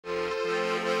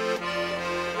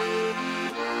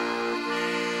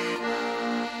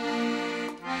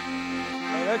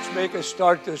make a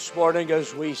start this morning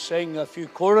as we sing a few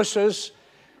choruses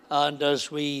and as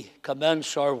we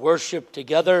commence our worship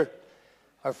together.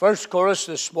 Our first chorus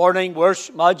this morning,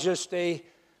 Worship Majesty,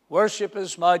 worship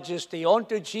His Majesty.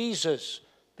 Unto Jesus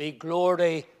be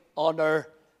glory, honor,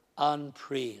 and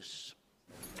praise.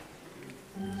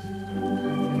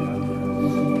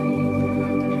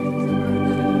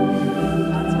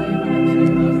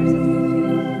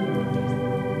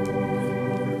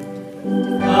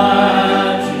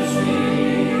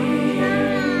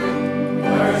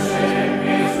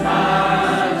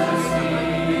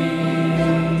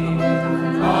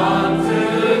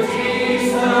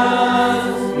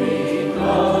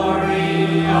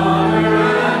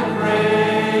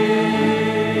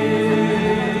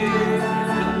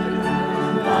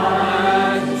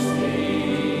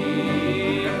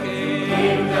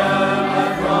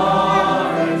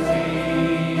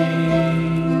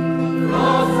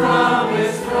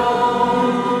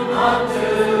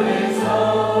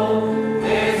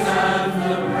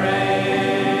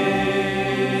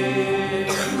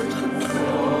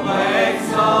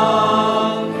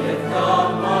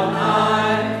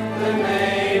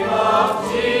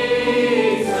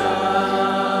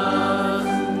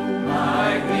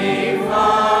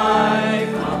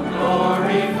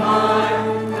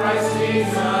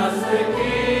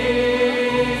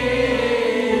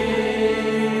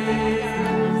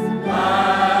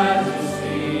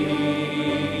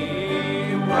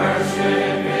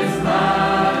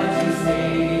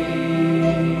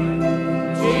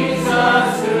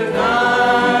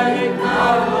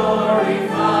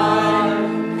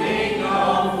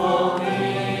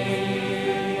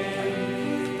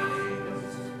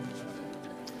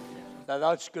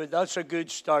 That's good. That's a good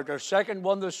start. Our second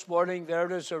one this morning, there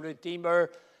is a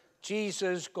Redeemer,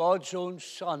 Jesus, God's own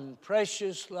Son,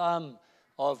 precious Lamb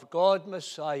of God,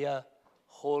 Messiah,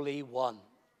 Holy One.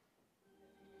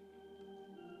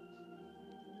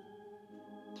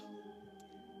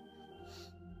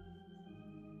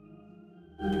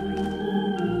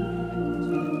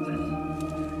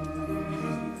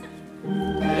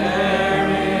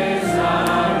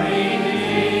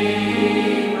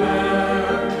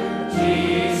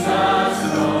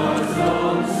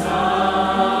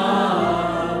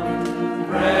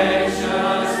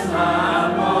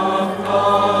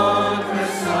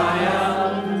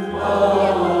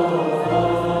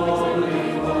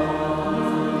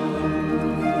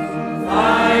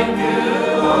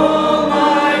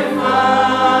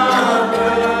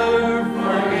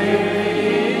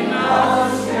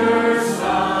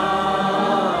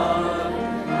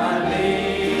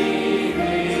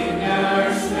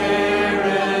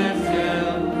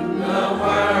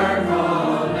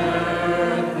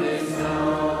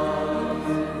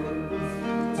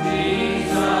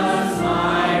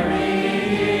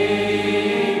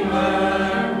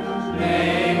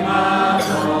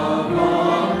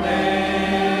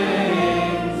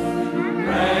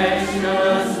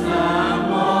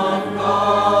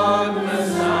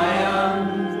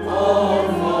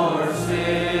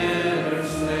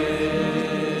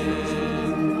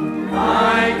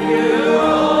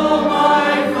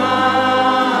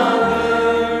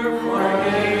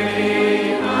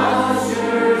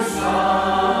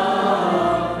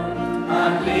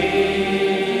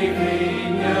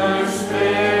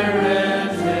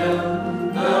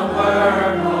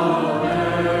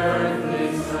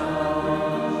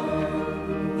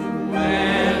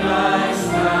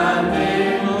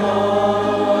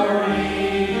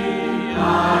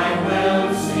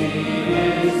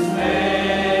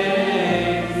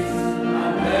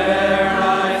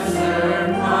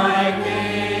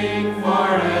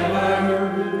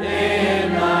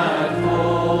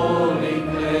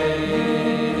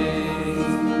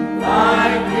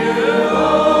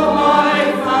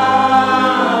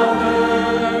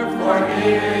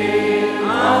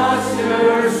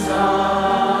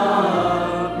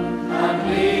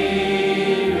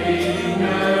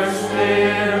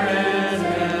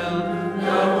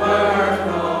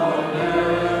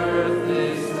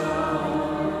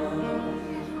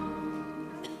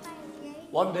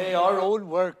 One day our own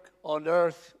work on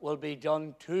earth will be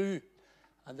done too.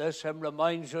 And this hymn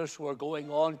reminds us we're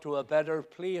going on to a better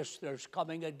place. There's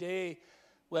coming a day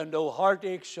when no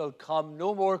heartache shall come,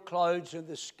 no more clouds in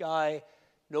the sky,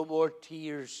 no more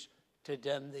tears to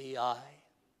dim the eye.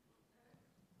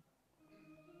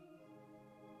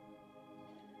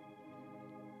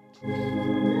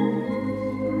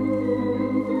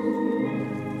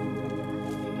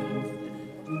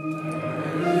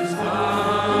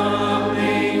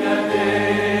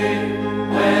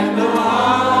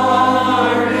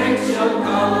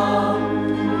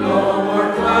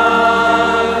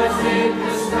 Clouds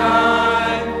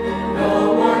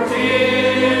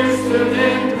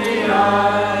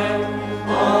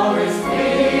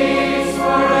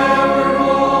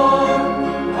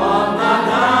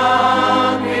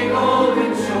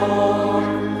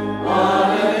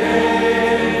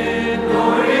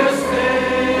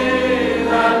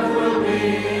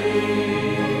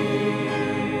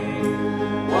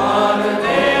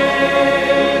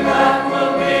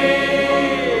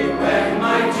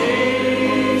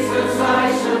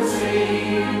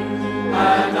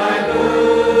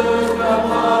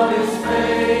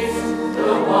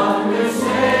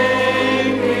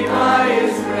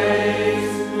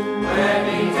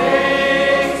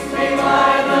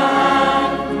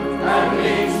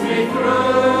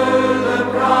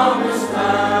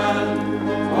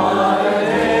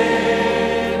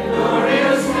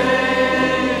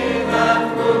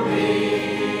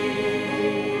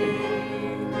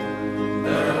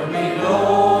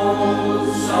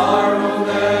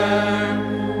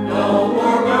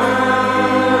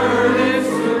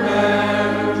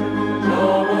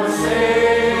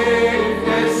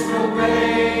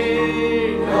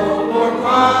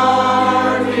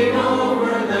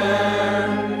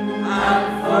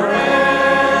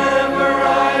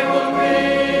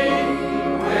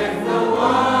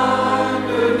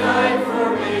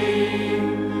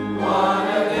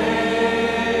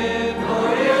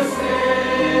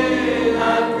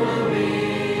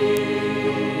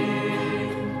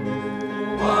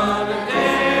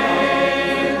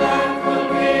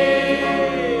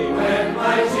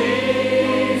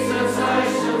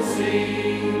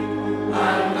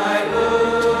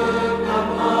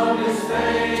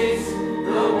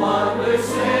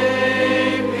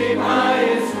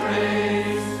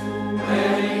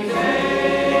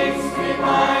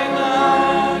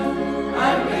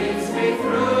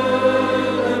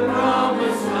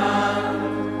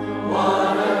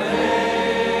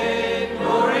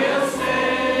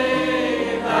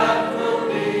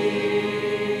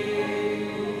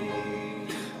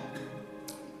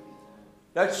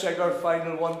Let's sing our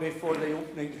final one before the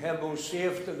opening hymn. O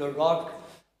safe to the rock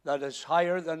that is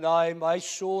higher than I, my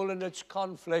soul in its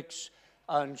conflicts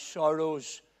and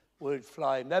sorrows would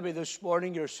fly. Maybe this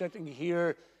morning you're sitting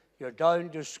here, you're down,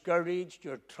 discouraged,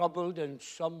 you're troubled in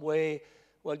some way.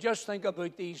 Well, just think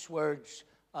about these words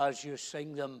as you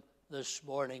sing them this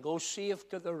morning. O safe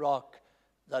to the rock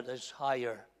that is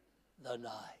higher than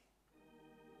I.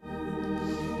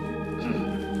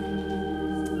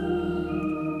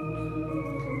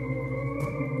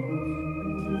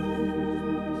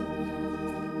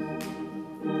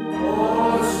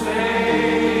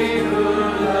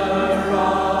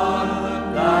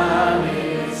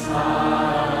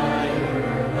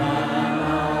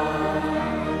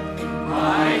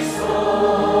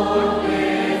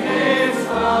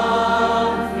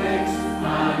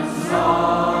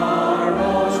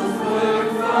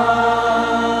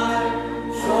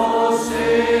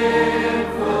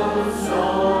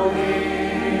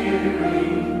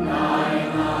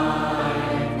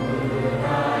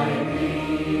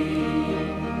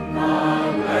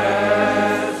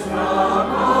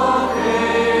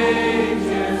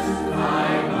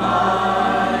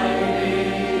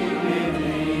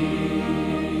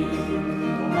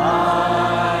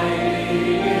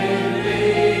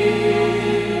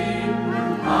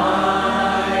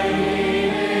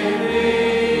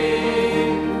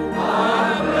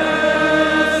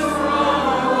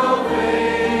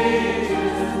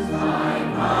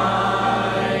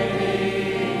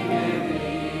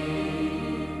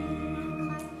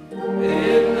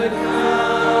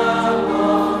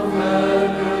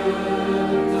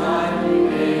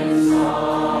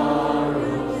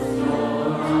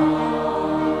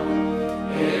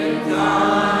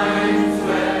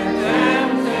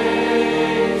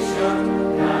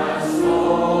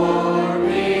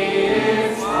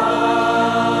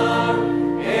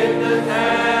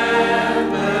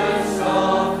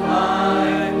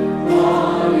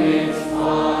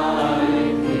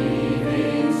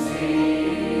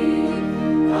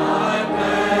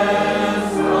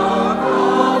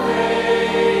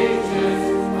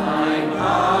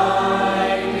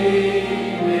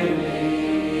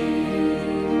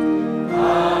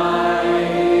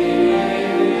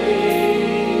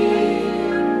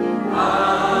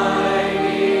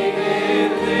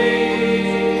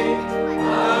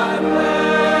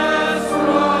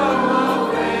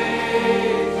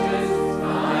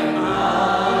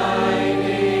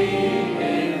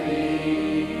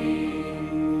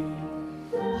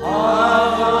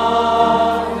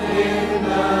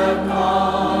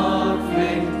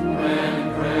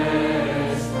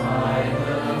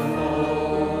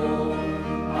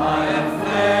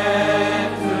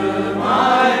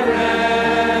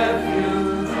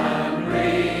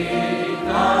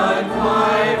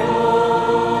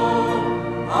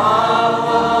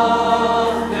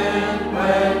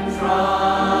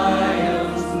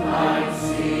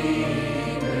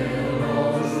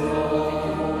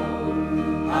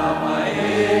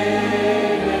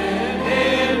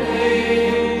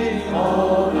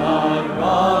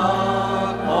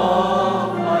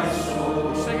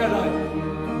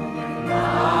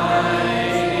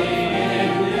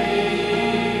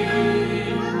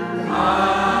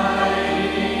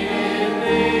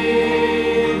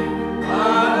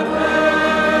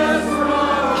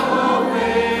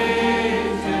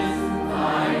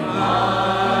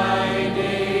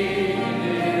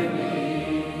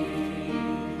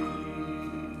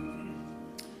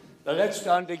 Let's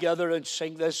stand together and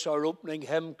sing this, our opening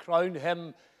hymn, Crown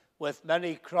Him with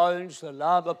Many Crowns, the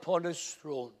Lamb upon His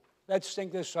throne. Let's sing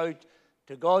this out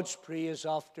to God's praise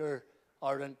after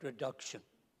our introduction.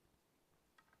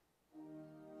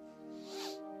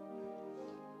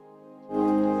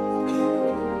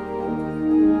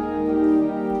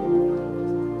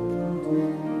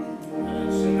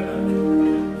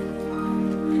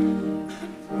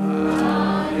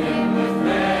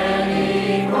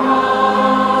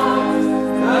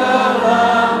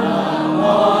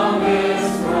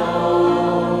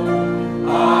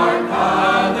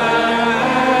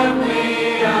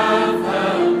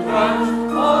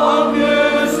 Oh, good.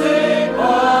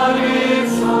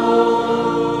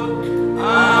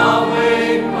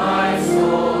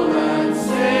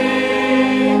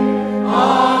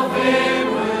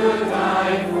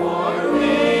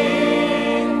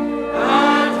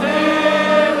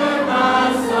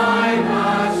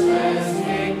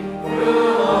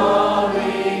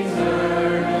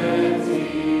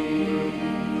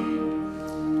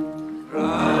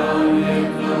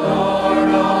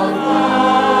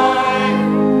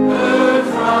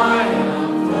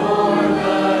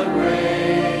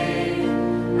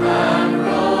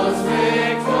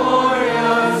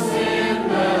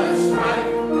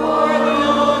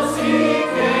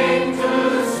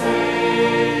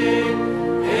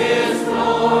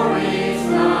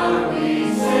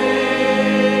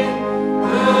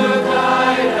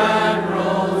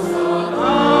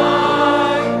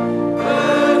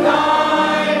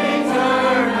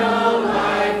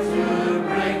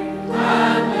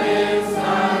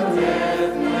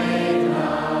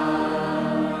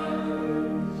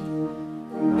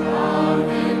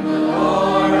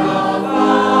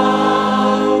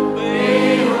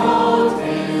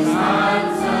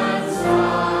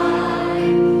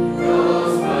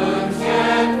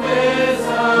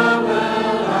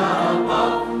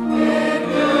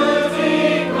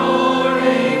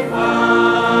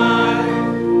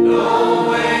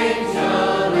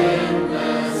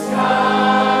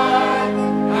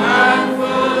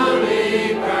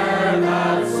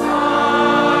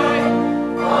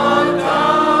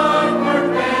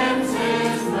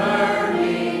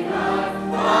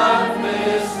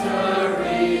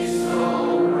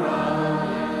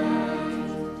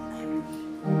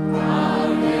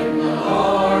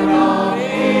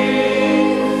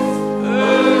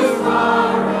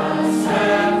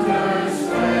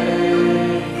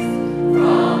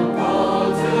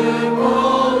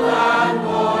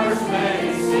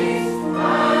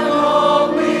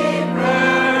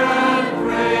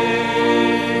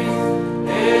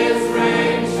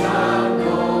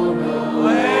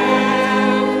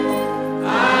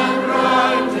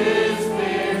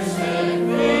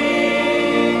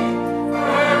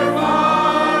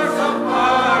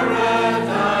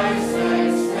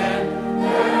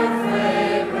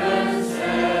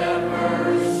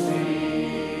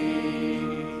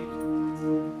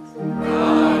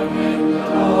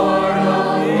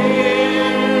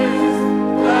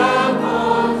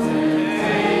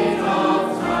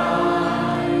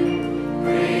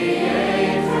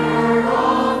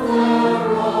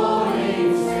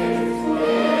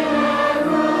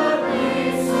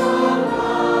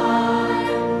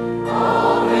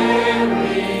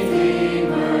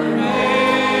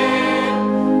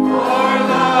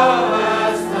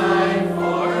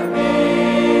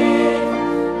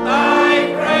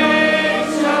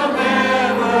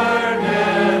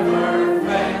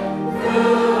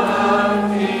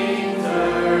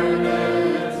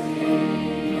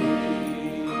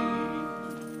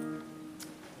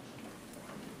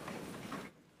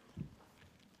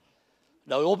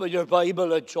 Well, open your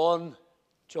Bible at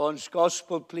John's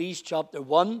Gospel, please, chapter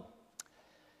 1.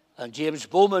 And James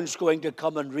Bowman's going to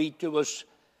come and read to us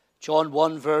John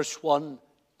 1, verse 1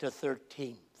 to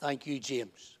 13. Thank you,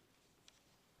 James.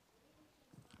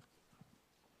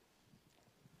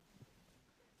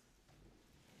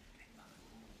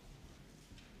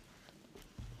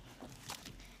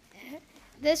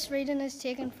 This reading is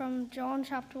taken from John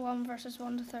chapter 1, verses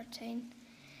 1 to 13.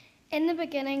 In the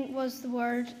beginning was the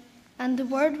Word, and the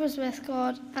Word was with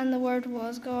God, and the Word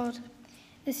was God.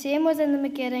 The same was in the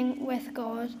beginning with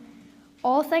God.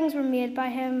 All things were made by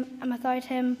him, and without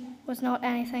him was not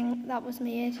anything that was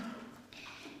made.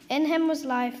 In him was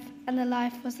life, and the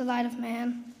life was the light of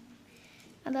men.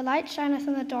 And the light shineth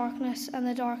in the darkness, and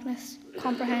the darkness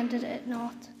comprehended it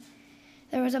not.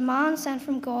 There was a man sent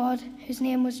from God, whose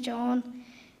name was John.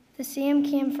 The same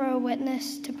came for a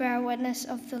witness, to bear witness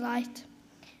of the light,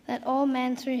 that all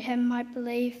men through him might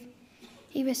believe.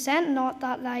 He was sent not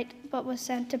that light, but was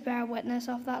sent to bear witness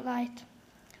of that light.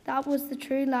 That was the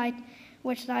true light,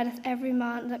 which lighteth every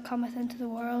man that cometh into the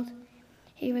world.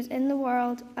 He was in the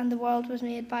world, and the world was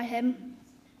made by him,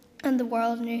 and the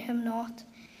world knew him not.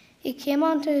 He came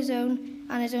unto his own,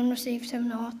 and his own received him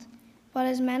not. But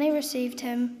as many received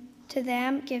him, to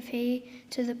them gave he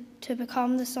to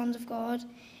become the sons of God,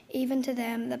 even to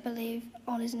them that believe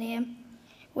on his name,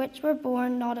 which were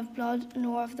born not of blood,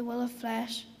 nor of the will of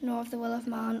flesh, nor of the will of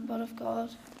man, but of God.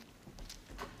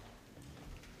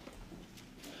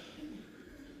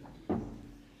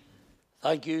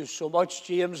 Thank you so much,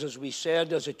 James. As we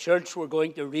said, as a church, we're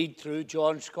going to read through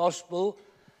John's Gospel,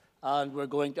 and we're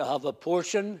going to have a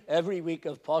portion every week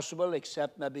if possible,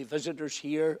 except maybe visitors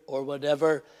here or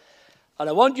whatever. And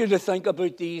I want you to think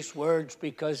about these words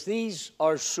because these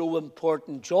are so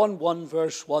important. John 1,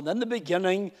 verse 1. In the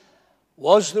beginning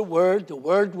was the Word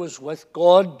was with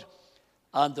God,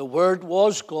 and the Word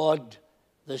was God.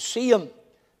 The same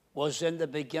was in the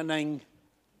beginning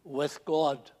with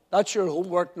God. That's your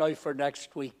homework now for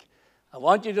next week. I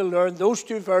want you to learn those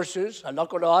two verses. I'm not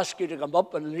going to ask you to come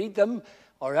up and read them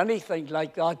or anything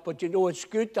like that, but you know it's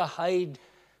good to hide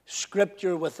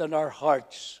Scripture within our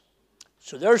hearts.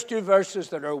 So there's two verses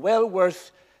that are well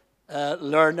worth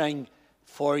learning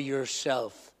for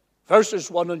yourself. Verses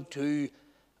 1 and 2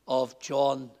 of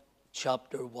John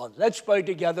chapter 1. Let's bow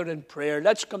together in prayer.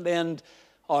 Let's commend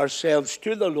ourselves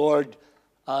to the Lord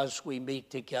as we meet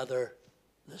together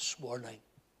this morning.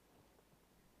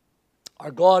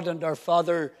 Our God and our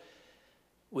Father,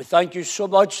 we thank you so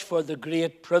much for the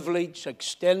great privilege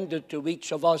extended to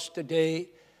each of us today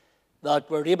that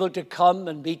we're able to come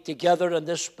and meet together in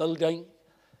this building.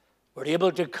 We're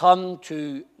able to come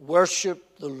to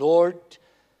worship the Lord,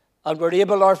 and we're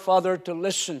able, our Father, to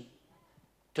listen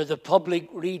to the public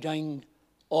reading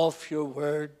of your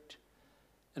word.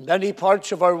 In many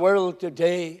parts of our world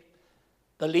today,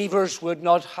 believers would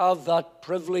not have that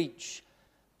privilege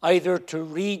either to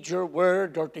read your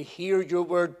word or to hear your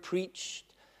word preached.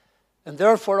 And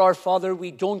therefore, our Father,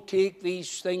 we don't take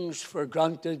these things for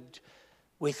granted.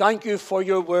 We thank you for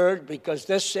your word because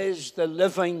this is the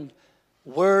living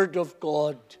Word of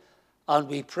God. And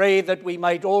we pray that we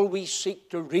might always seek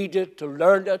to read it, to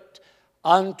learn it,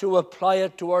 and to apply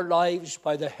it to our lives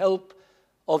by the help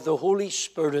of the Holy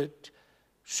Spirit.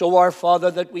 So, our Father,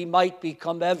 that we might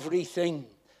become everything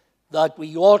that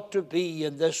we ought to be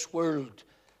in this world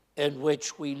in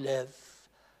which we live.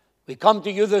 We come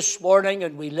to you this morning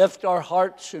and we lift our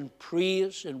hearts in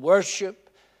praise and worship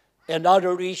and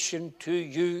adoration to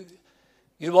you.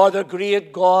 You are the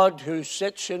great God who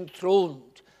sits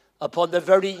enthroned upon the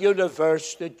very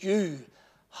universe that you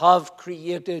have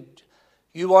created.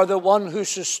 You are the one who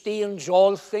sustains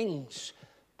all things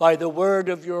by the word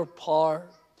of your power.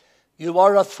 You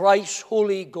are a thrice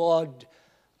holy God,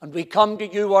 and we come to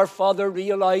you, our Father,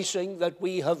 realizing that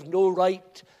we have no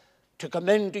right to come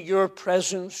into your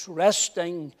presence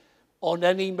resting on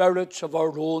any merits of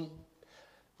our own.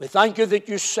 We thank you that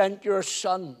you sent your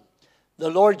Son, the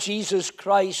Lord Jesus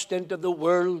Christ, into the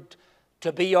world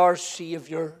to be our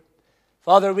Savior.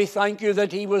 Father, we thank you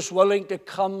that he was willing to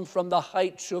come from the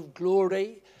heights of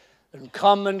glory and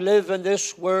come and live in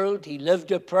this world. He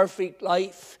lived a perfect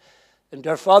life. And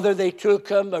our Father, they took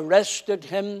him, arrested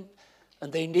him,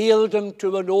 and they nailed him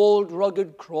to an old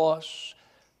rugged cross.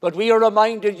 But we are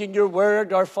reminded in your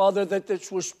word, our Father, that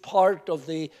this was part of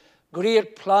the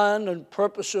great plan and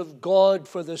purpose of God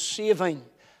for the saving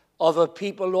of a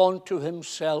people unto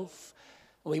himself.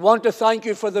 We want to thank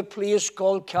you for the place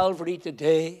called Calvary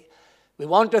today. We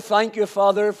want to thank you,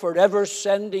 Father, for ever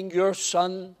sending your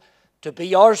Son to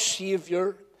be our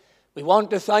Savior. We want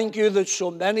to thank you that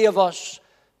so many of us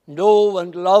know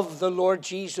and love the Lord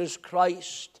Jesus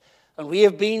Christ. And we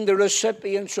have been the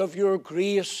recipients of your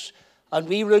grace, and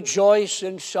we rejoice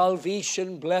in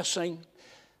salvation blessing.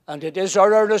 And it is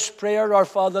our earnest prayer, our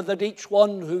Father, that each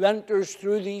one who enters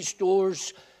through these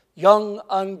doors, young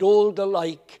and old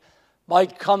alike,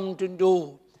 might come to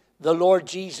know the Lord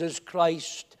Jesus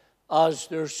Christ as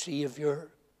their Savior.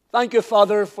 Thank you,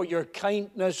 Father, for your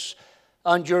kindness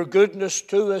and your goodness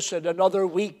to us in another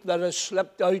week that has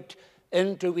slipped out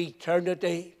into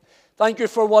eternity. Thank you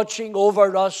for watching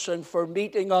over us and for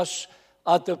meeting us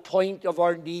at the point of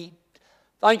our need.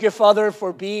 Thank you, Father,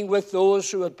 for being with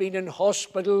those who have been in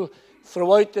hospital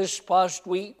throughout this past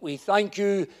week. We thank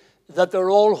you that they're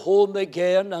all home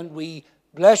again, and we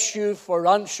bless you for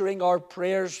answering our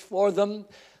prayers for them.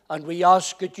 And we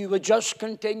ask that you would just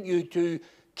continue to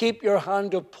keep your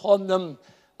hand upon them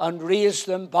and raise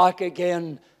them back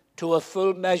again to a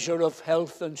full measure of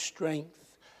health and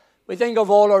strength. We think of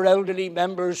all our elderly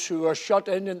members who are shut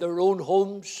in their own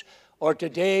homes or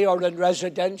today are in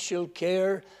residential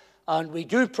care. And we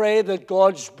do pray that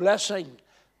God's blessing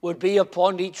would be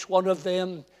upon each one of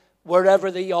them wherever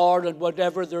they are and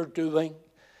whatever they're doing.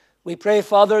 We pray,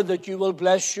 Father, that you will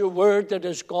bless your word that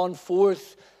has gone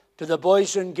forth to the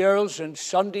boys and girls in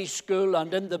Sunday school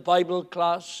and in the Bible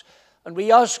class. And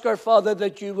we ask, our Father,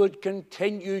 that you would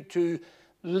continue to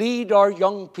lead our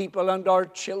young people and our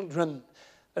children.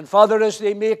 And Father, as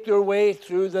they make their way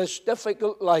through this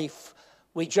difficult life,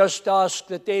 we just ask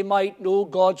that they might know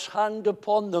God's hand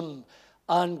upon them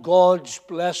and God's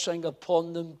blessing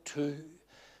upon them too.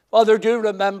 Father, do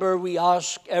remember, we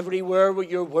ask, everywhere where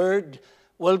your word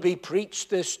will be preached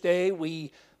this day.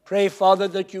 We pray, Father,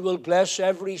 that you will bless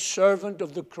every servant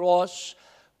of the cross.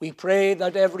 We pray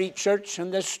that every church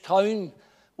in this town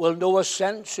will know a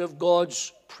sense of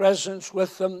God's presence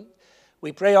with them.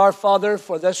 We pray, our Father,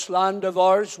 for this land of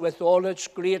ours with all its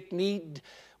great need.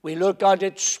 We look at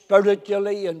it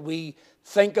spiritually and we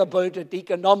think about it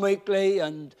economically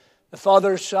and,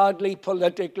 Father, sadly,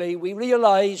 politically. We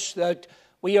realize that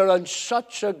we are in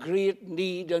such a great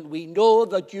need, and we know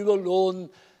that you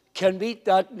alone can meet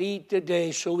that need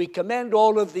today. So we commend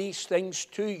all of these things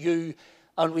to you,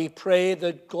 and we pray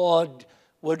that God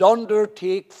would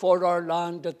undertake for our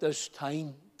land at this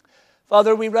time.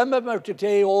 Father, we remember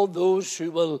today all those who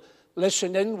will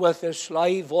listen in with us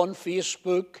live on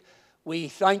Facebook. We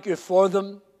thank you for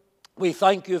them. We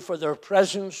thank you for their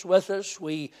presence with us.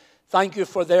 We thank you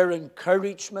for their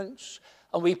encouragements.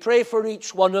 And we pray for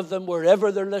each one of them,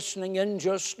 wherever they're listening in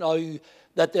just now,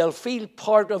 that they'll feel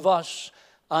part of us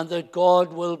and that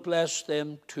God will bless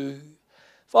them too.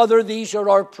 Father, these are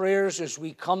our prayers as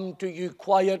we come to you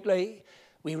quietly.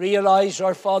 We realize,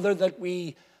 our Father, that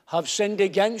we have sinned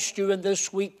against you in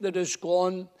this week that is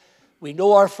gone. We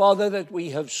know, our Father, that we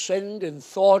have sinned in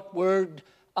thought, word,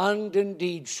 and in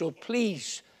deed. So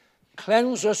please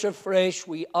cleanse us afresh,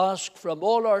 we ask, from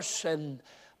all our sin,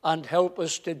 and help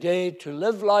us today to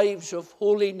live lives of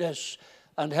holiness,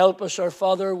 and help us, our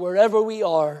Father, wherever we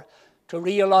are, to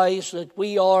realize that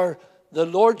we are the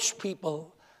Lord's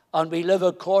people and we live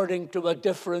according to a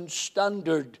different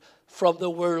standard from the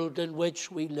world in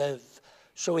which we live.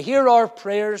 So hear our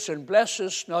prayers and bless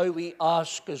us now, we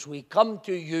ask, as we come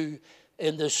to you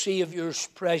in the Saviour's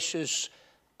precious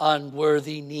and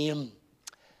worthy name.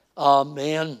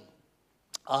 Amen.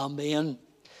 Amen.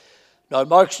 Now,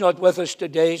 Mark's not with us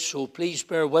today, so please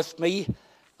bear with me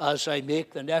as I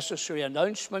make the necessary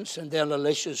announcements, and then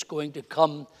Alicia's going to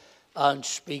come and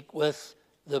speak with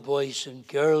the boys and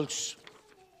girls.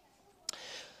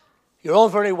 You're all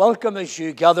very welcome as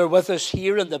you gather with us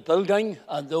here in the building,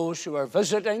 and those who are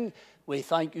visiting, we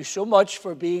thank you so much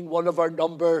for being one of our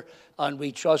number, and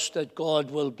we trust that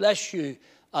God will bless you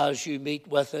as you meet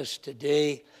with us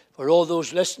today. For all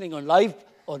those listening on live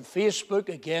on Facebook,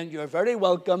 again, you're very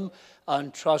welcome,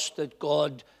 and trust that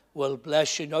God will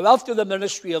bless you. Now, after the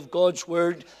ministry of God's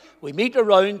word, we meet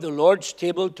around the Lord's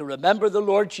table to remember the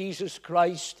Lord Jesus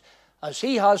Christ as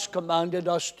he has commanded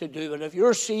us to do. And if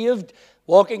you're saved,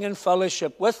 walking in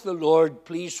fellowship with the Lord,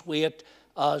 please wait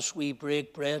as we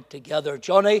break bread together.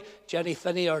 Johnny, Jenny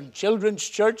Finney are in Children's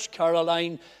Church.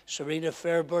 Caroline, Serena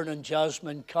Fairburn, and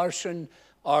Jasmine Carson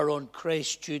are on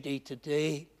Christ duty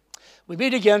today. We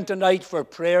meet again tonight for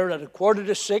prayer at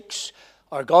 5:45.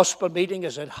 Our gospel meeting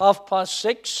is at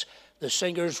 6:30. The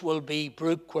singers will be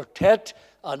Brook Quartet,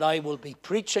 and I will be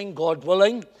preaching, God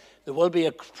willing. There will be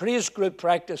a praise group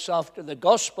practice after the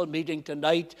gospel meeting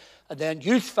tonight, and then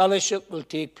youth fellowship will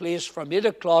take place from 8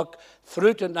 o'clock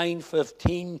through to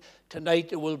 9:15. Tonight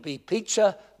there will be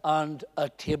pizza and a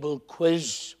table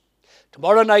quiz.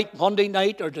 Tomorrow night, Monday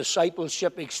night, our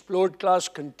Discipleship Explored class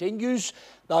continues.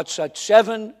 That's at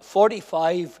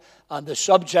 7:45, and the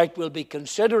subject we'll be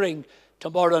considering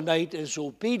tomorrow night is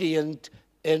Obedient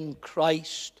in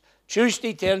Christ.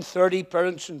 Tuesday, 10:30,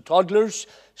 Parents and Toddlers.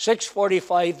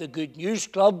 6:45, the Good News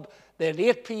Club. Then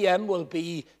 8 p.m. will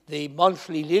be the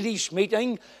monthly ladies'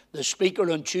 meeting. The speaker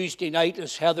on Tuesday night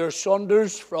is Heather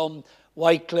Saunders from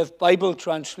Wycliffe Bible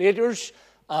Translators,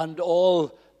 and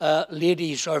all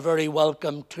ladies are very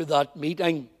welcome to that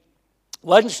meeting.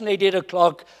 Wednesday night, 8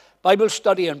 o'clock, Bible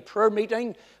study and prayer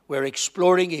meeting. We're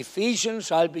exploring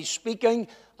Ephesians. I'll be speaking,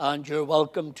 and you're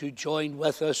welcome to join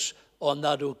with us on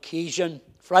that occasion.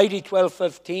 Friday,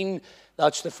 12:15,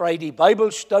 that's the Friday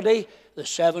Bible study, the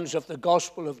sevens of the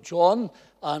Gospel of John,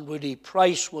 and Woody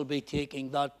Price will be taking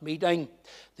that meeting.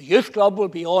 The Youth Club will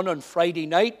be on Friday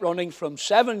night, running from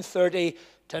 7:30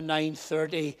 to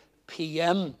 9:30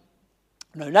 p.m.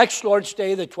 Now, next Lord's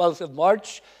Day, the 12th of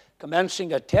March,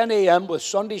 commencing at 10 a.m. with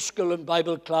Sunday school and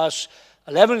Bible class.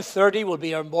 11:30 will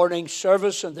be our morning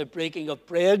service and the breaking of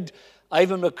bread.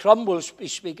 Ivan McCrum will be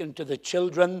speaking to the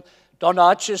children.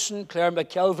 Donna Atchison, Claire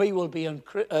McKelvey will be in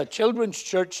Children's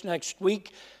Church next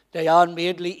week. Diane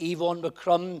Maidley, Yvonne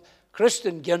McCrum,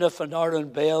 Kristen Guinness and Aaron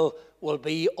Bell will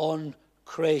be on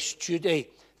creche duty.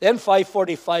 Then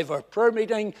 5:45 our prayer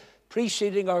meeting,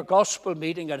 preceding our gospel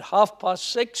meeting at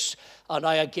 6:30, and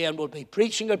I again will be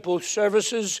preaching at both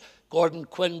services. Gordon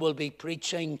Quinn will be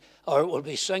preaching, or will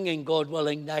be singing, God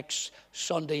willing, next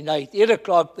Sunday night. 8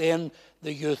 o'clock then,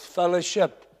 the Youth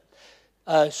Fellowship.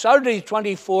 Saturday,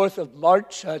 24th of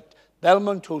March at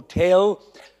Belmont Hotel,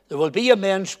 there will be a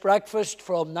men's breakfast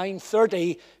from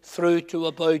 9:30 through to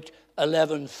about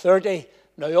 11:30.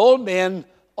 Now, all men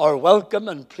are welcome,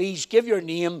 and please give your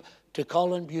name to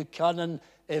Colin Buchanan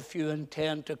if you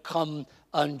intend to come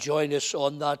and join us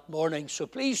on that morning. So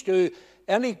please do,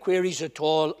 any queries at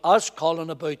all, ask Colin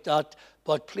about that,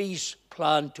 but please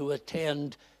plan to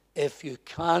attend if you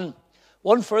can.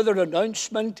 One further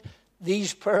announcement,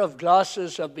 these pair of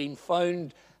glasses have been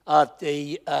found at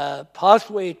the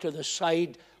pathway to the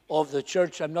side of the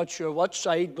church. I'm not sure what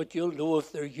side, but you'll know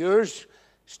if they're yours.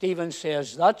 Stephen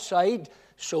says that side.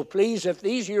 So please, if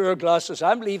these are your glasses,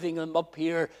 I'm leaving them up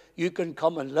here. You can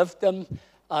come and lift them.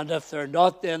 And if they're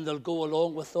not, then they'll go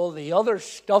along with all the other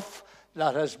stuff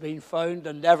that has been found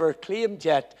and never claimed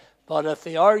yet. But if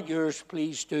they are yours,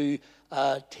 please do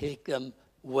take them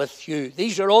with you.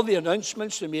 These are all the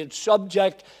announcements that are made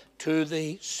subject to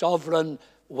the sovereign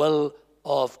will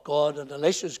of God. And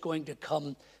Alicia's going to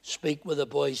come speak with the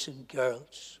boys and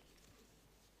girls.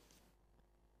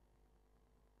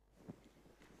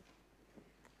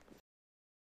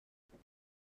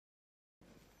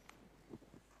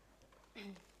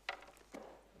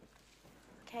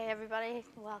 Okay, everybody,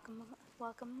 welcome.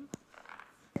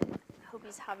 I hope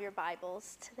you have your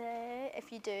Bibles today. If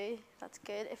you do, that's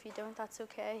good. If you don't, that's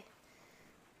okay.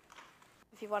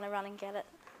 If you want to run and get it,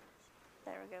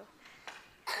 there we go.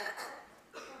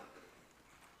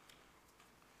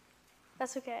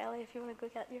 That's okay, Ellie, if you want to go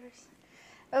get yours.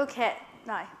 Okay,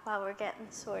 now, while we're getting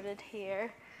sorted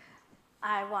here,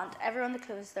 I want everyone to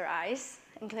close their eyes,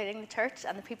 including the church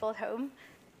and the people at home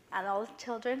and all the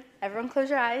children. Everyone close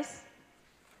your eyes.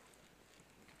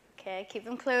 Okay, keep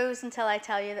them closed until I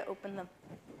tell you to open them.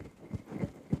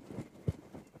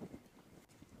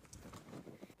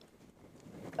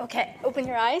 Okay, open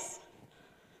your eyes.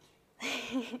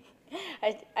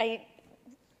 I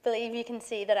believe you can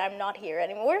see that I'm not here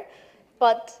anymore,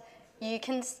 but you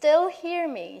can still hear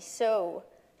me. So,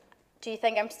 do you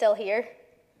think I'm still here?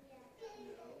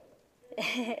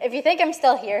 If you think I'm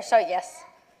still here, shout yes.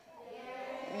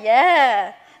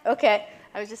 Yeah. Okay,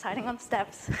 I was just hiding on the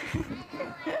steps.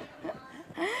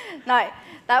 Now,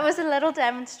 that was a little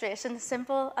demonstration,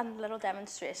 simple and little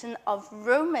demonstration of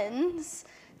Romans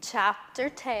chapter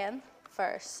 10,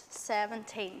 verse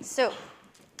 17. So,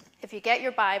 if you get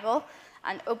your Bible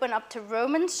and open up to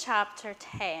Romans chapter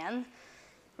 10,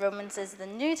 Romans is the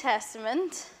New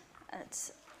Testament.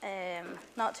 It's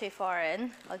not too far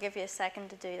in. I'll give you a second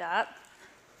to do that.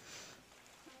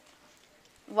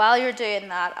 While you're doing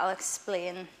that, I'll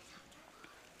explain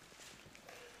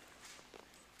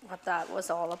what that was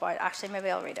all about. Actually, maybe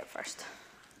I'll read it first.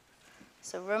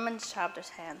 So Romans chapter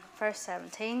 10, verse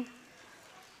 17.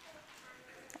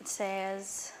 It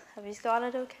says, have you got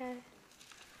it okay?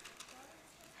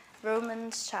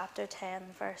 Romans chapter 10,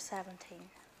 verse 17.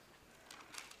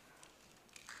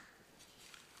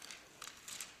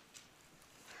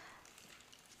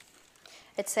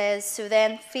 It says, so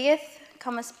then faith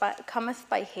cometh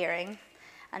by hearing,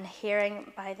 and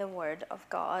hearing by the word of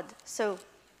God. So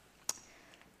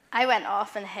I went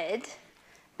off and hid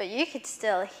but you could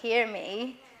still hear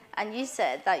me, and you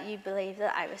said that you believed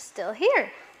that I was still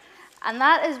here. And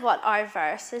that is what our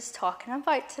verse is talking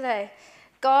about today.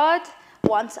 God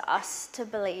wants us to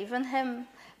believe in him,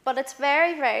 but it's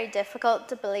very, very difficult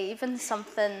to believe in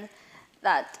something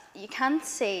that you can't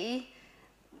see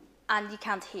and you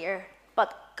can't hear.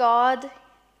 But God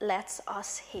lets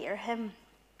us hear him.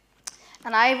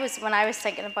 And when I was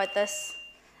thinking about this,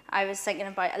 I was thinking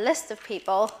about a list of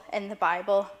people in the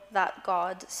Bible that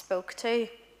God spoke to.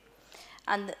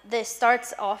 And this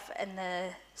starts off in the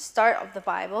start of the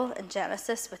Bible in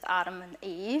Genesis with Adam and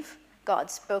Eve.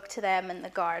 God spoke to them in the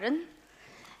garden.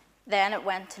 Then it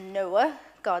went to Noah.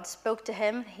 God spoke to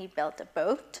him. He built a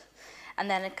boat. And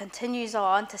then it continues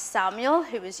on to Samuel,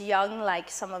 who was young like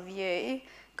some of you.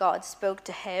 God spoke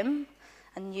to him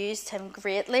and used him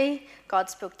greatly. God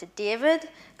spoke to David.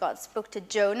 God spoke to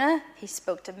Jonah. He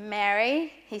spoke to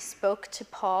Mary. He spoke to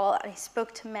Paul. And he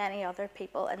spoke to many other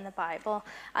people in the Bible.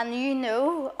 And you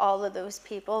know all of those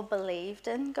people believed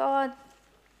in God.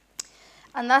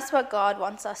 And that's what God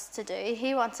wants us to do.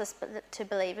 He wants us to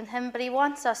believe in him, but he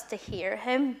wants us to hear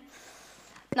him.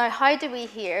 Now, how do we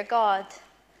hear God?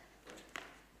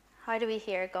 How do we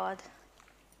hear God?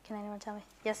 Can anyone tell me?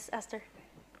 Yes, Esther?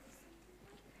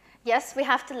 Yes, we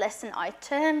have to listen out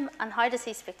to him. And how does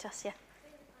he speak to us? Yeah.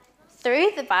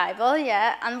 Through the Bible,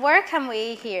 yeah. And where can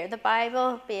we hear the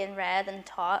Bible being read and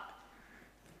taught?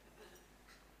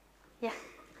 Yeah.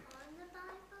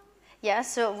 Yeah,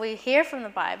 so we hear from the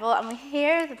Bible, and we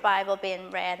hear the Bible being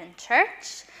read in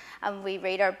church, and we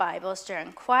read our Bibles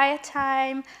during quiet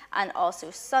time, and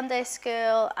also Sunday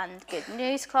school, and Good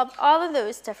News Club, all of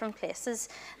those different places.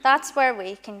 That's where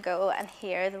we can go and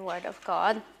hear the Word of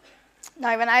God.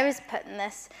 Now, when I was putting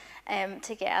this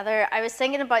together, I was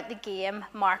thinking about the game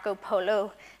Marco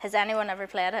Polo. Has anyone ever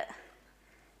played it?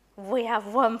 We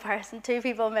have one person, two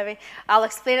people maybe. I'll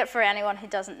explain it for anyone who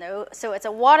doesn't know. So it's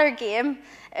a water game.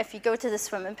 If you go to the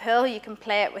swimming pool, you can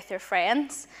play it with your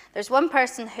friends. There's one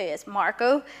person who is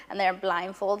Marco, and they're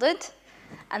blindfolded.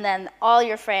 And then all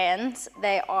your friends,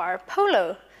 they are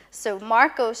Polo. So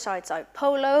Marco shouts out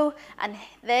Polo, and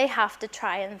they have to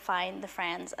try and find the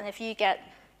friends. And if you get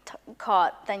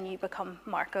caught, then you become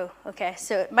Marco. Okay,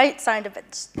 so it might sound a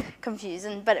bit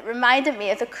confusing, but it reminded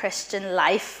me of the Christian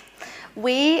life.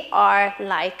 We are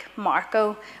like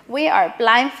Marco. We are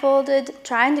blindfolded,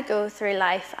 trying to go through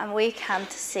life, and we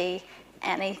can't see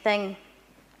anything.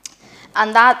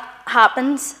 And that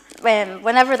happens,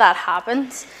 whenever that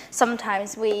happens,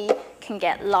 sometimes we can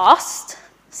get lost.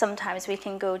 Sometimes we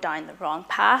can go down the wrong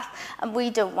path, and we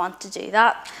don't want to do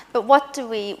that. But what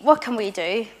can we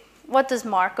do? What does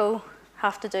Marco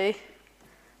have to do?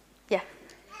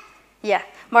 Yeah,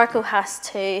 Marco has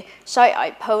to shout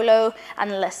out Polo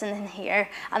and listen and hear.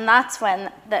 And that's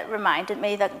when that reminded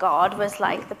me that God was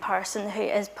like the person who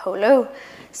is Polo.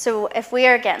 So if we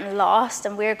are getting lost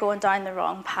and we're going down the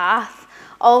wrong path,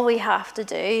 all we have to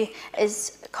do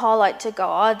is call out to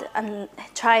God and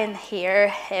try and hear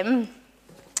him.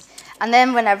 And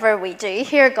then whenever we do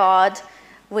hear God,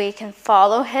 we can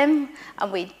follow him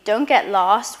and we don't get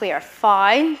lost. We are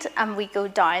found and we go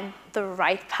down the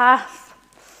right path.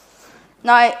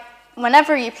 Now,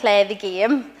 whenever you play the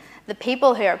game, the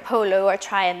people who are Polo are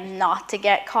trying not to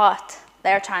get caught.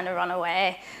 They're trying to run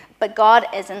away. But God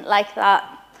isn't like that.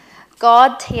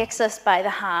 God takes us by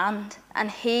the hand, and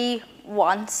he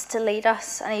wants to lead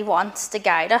us, and he wants to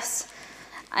guide us.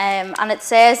 And it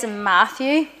says in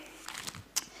Matthew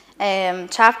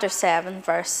chapter 7,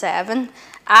 verse 7,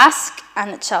 "Ask,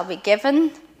 and it shall be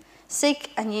given.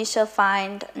 Seek, and ye shall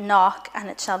find. Knock, and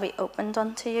it shall be opened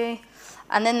unto you."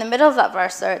 And in the middle of that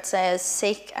verse there it says,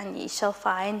 "Seek, and ye shall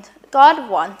find." God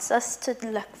wants us to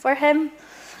look for him.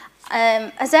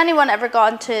 Has anyone ever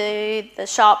gone to the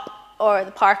shop or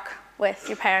the park with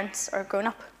your parents or grown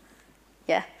up?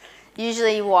 Yeah.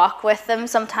 Usually you walk with them,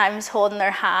 sometimes holding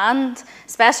their hand,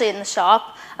 especially in the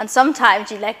shop. And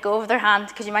sometimes you let go of their hand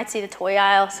because you might see the toy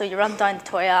aisle, so you run down the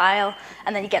toy aisle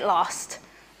and then you get lost.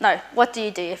 Now, what do you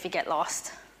do if you get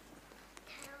lost?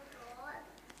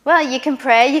 Well, you can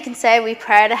pray. You can say, "We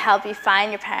pray to help you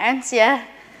find your parents." Yeah.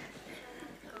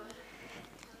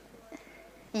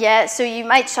 Yeah. So you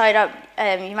might shout out.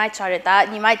 You might shout at that.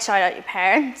 And you might shout out your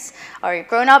parents or you're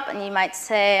grown up, and you might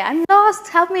say, "I'm lost.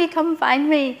 Help me. Come find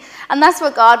me." And that's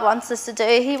what God wants us to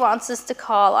do. He wants us to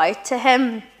call out to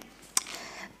him.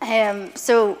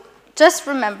 So just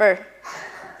remember,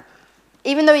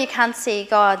 even though you can't see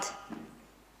God,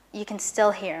 you can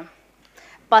still hear him.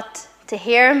 But to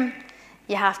hear him,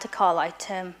 you have to call out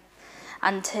to him.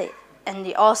 And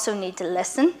you also need to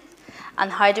listen.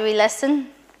 And how do we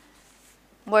listen?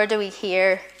 Where do we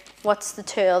hear What's the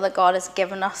tool that God has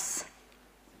given us?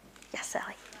 Yes,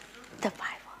 Ellie. The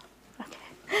Bible.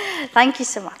 Okay. Thank you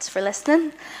so much for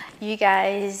listening. You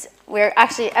guys,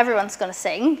 everyone's going to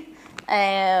sing.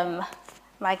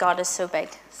 My God is so big.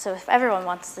 So if everyone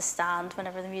wants to stand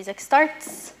whenever the music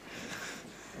starts.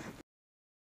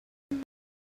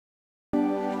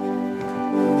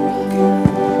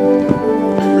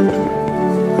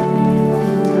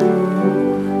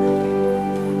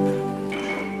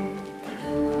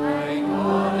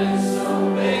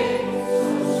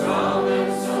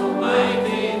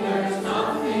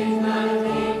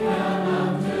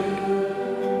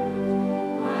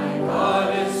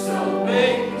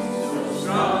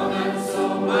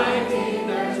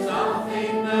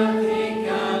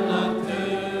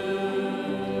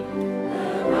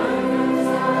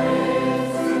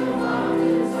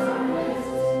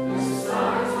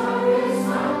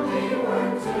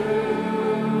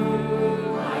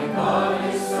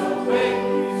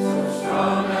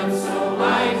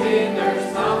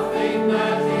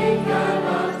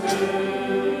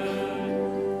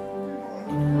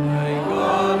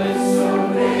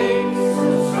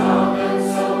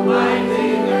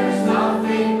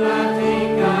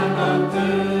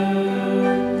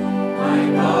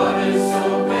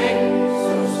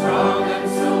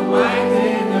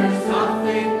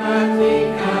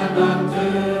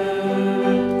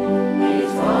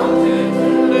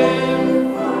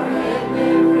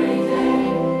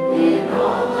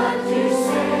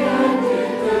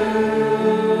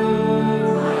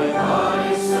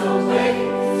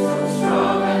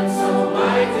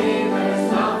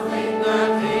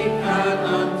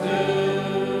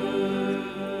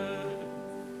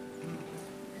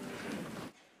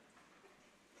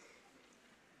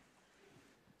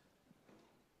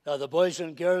 Now, the boys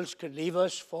and girls can leave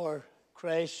us for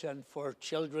creche and for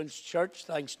children's church,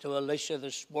 thanks to Alicia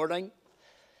this morning.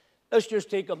 Let's just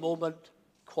take a moment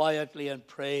quietly and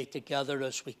pray together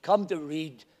as we come to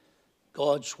read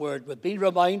God's word. We've been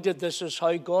reminded this is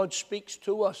how God speaks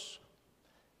to us.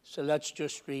 So let's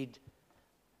just read.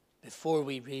 Before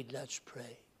we read, let's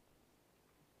pray.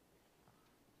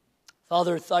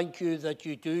 Father, thank you that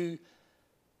you do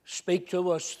speak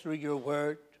to us through your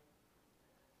word.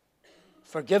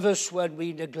 Forgive us when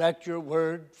we neglect your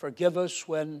word. Forgive us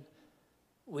when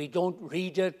we don't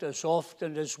read it as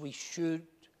often as we should.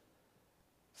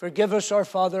 Forgive us, our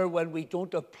Father, when we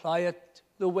don't apply it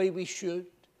the way we should.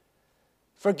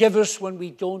 Forgive us when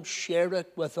we don't share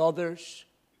it with others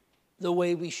the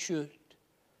way we should.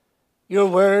 Your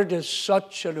word is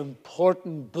such an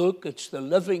important book. It's the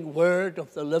living word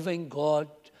of the living God.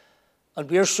 And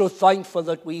we are so thankful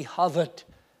that we have it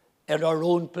in our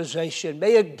own possession.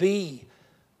 May it be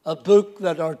a book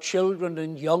that our children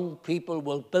and young people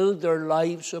will build their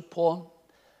lives upon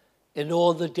in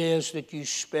all the days that you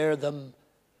spare them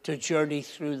to journey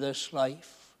through this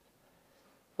life.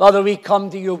 Father, we come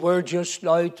to your word just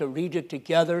now to read it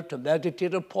together, to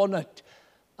meditate upon it.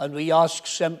 And we ask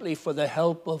simply for the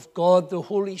help of God, the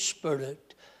Holy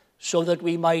Spirit, so that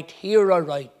we might hear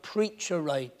aright, preach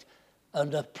aright,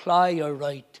 and apply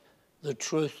aright the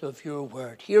truth of your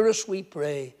word. Hear us, we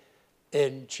pray,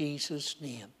 in Jesus'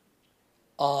 name.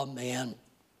 Amen.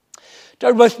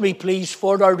 Turn with me, please,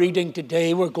 for our reading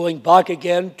today. We're going back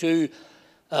again to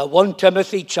 1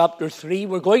 Timothy chapter 3.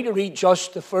 We're going to read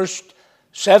just the first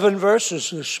 7 verses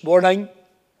this morning,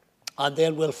 and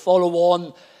then we'll follow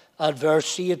on at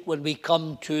verse 8 when we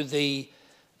come to the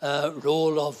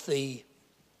role of the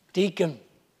deacon.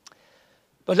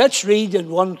 But let's read in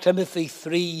 1 Timothy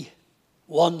 3,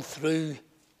 1 through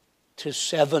to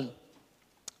 7.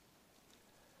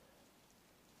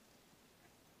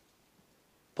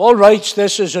 Paul writes,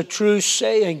 "This is a true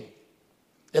saying.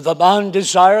 If a man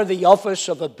desire the office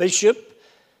of a bishop,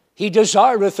 he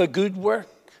desireth a good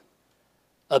work.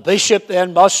 A bishop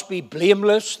then must be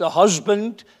blameless, the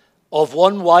husband of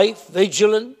one wife,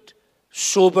 vigilant,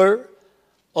 sober,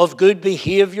 of good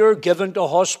behavior, given to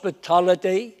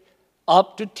hospitality,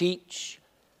 apt to teach,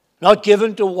 not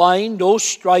given to wine, no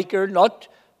striker, not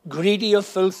greedy of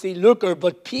filthy lucre,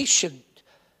 but patient,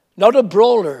 not a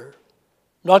brawler,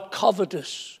 not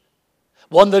covetous,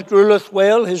 one that ruleth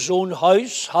well his own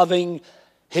house, having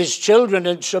his children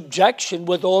in subjection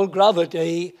with all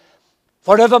gravity.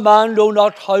 For if a man know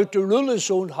not how to rule his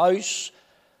own house,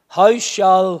 how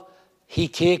shall he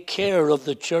take care of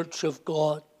the church of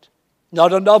God?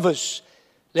 Not a novice,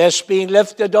 lest being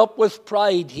lifted up with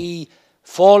pride, he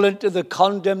fall into the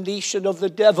condemnation of the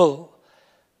devil.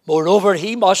 Moreover,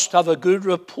 he must have a good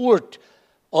report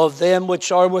of them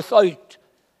which are without,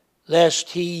 lest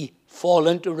he fall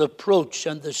into reproach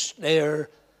and the snare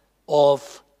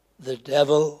of the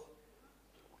devil."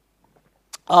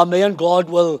 Amen. God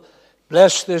will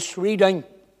bless this reading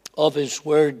of His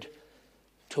Word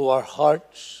to our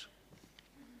hearts.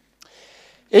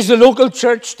 Is the local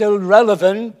church still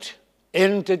relevant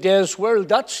in today's world?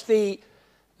 That's the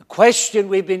question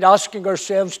we've been asking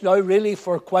ourselves now really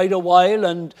for quite a while,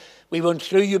 and we went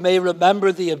through, you may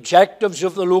remember, the objectives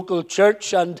of the local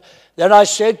church, and then I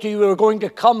said to you we were going to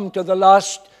come to the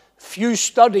last few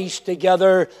studies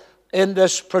together in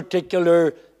this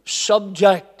particular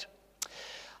subject.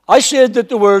 I said that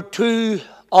there were two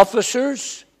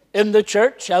officers in the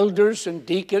church, elders and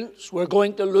deacons. We're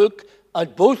going to look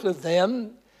at both of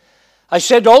them. I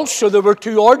said also there were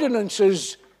two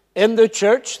ordinances in the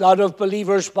church, that of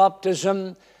believers'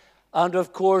 baptism and,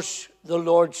 of course, the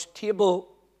Lord's table.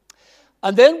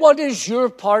 And then what is your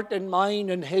part and mine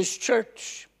in His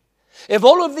church? If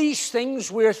all of these things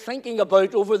we're thinking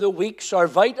about over the weeks are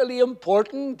vitally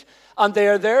important and they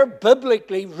are there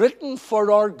biblically written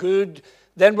for our good,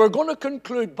 then we're going to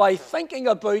conclude by thinking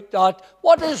about that.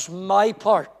 What is my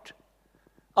part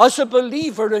as a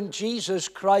believer in Jesus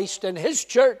Christ and His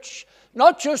church?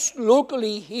 Not just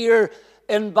locally here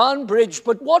in Banbridge,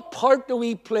 but what part do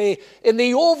we play in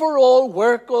the overall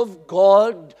work of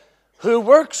God, who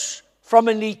works from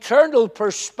an eternal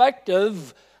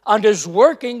perspective and is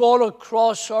working all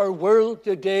across our world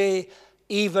today,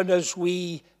 even as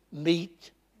we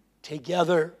meet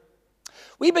together.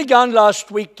 We began last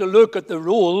week to look at the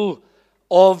role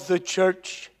of the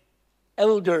church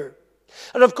elder.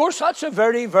 And of course, that's a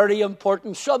very, very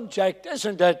important subject,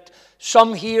 isn't it?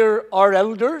 Some here are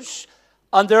elders,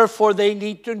 and therefore they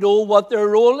need to know what their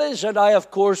role is. And I, of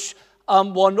course,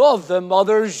 am one of them.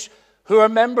 Others who are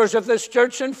members of this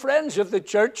church and friends of the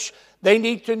church, they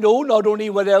need to know not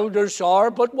only what elders are,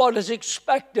 but what is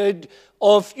expected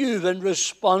of you in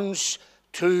response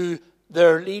to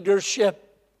their leadership.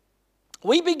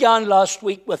 We began last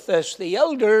week with this, the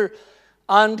elder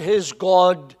and his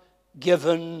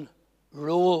God-given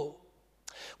role.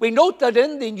 We note that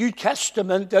in the New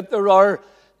Testament that there are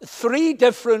three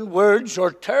different words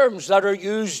or terms that are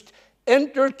used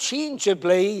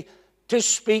interchangeably to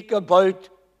speak about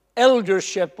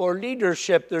eldership or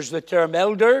leadership. There's the term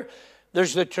elder,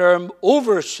 there's the term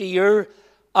overseer,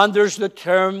 and there's the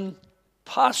term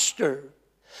pastor.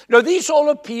 Now, these all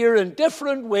appear in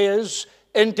different ways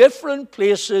in different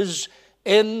places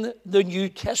in the New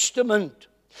Testament.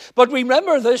 But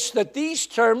remember this, that these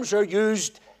terms are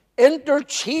used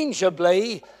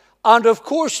interchangeably, and of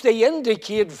course they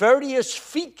indicate various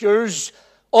features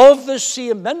of the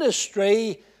same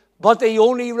ministry, but they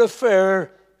only refer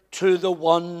to the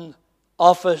one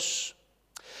office.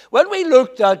 When we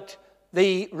looked at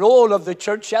the role of the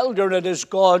church elder and his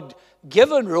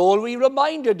God-given role, we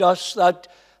reminded us that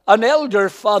an elder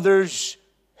fathers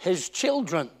his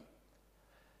children.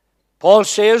 Paul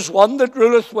says, one that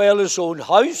ruleth well his own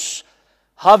house,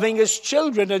 having his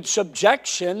children in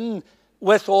subjection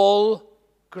with all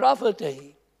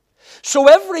gravity. So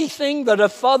everything that a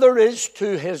father is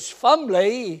to his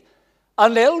family,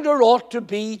 an elder ought to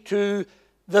be to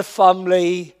the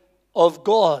family of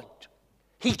God.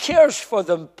 He cares for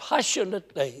them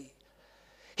passionately.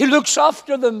 He looks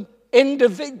after them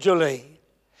individually.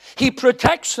 He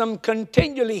protects them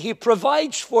continually. He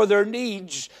provides for their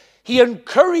needs. He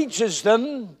encourages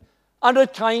them, and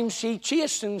at times he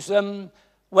chastens them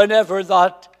whenever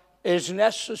that is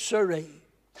necessary.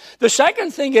 The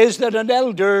second thing is that an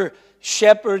elder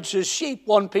shepherds his sheep.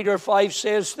 1 Peter 5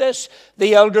 says this,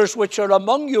 the elders which are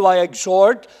among you I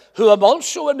exhort, who am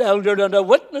also an elder and a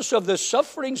witness of the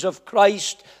sufferings of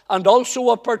Christ, and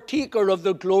also a partaker of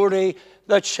the glory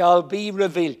that shall be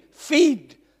revealed.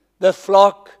 Feed the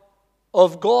flock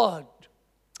of God.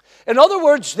 In other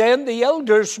words, then, the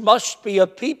elders must be a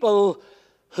people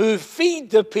who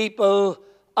feed the people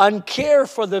and care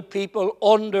for the people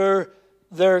under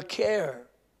their care.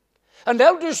 And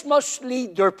elders must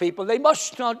lead their people. They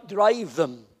must not drive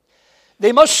them.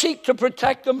 They must seek to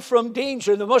protect them from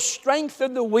danger. They must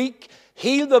strengthen the weak,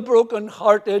 heal the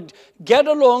brokenhearted, get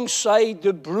alongside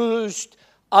the bruised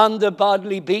and the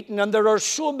badly beaten. And there are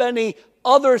so many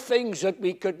other things that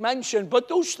we could mention, but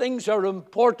those things are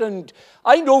important.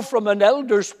 I know from an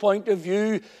elder's point of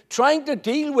view, trying to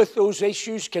deal with those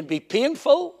issues can be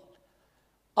painful,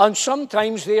 and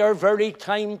sometimes they are very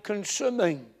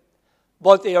time-consuming,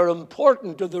 but they are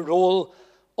important to the role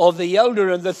of the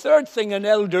elder. And the third thing, an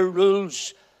elder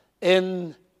rules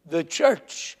in the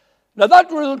church. Now,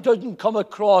 that rule doesn't come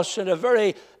across in a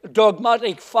very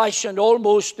dogmatic fashion,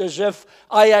 almost as if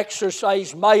I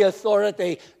exercise my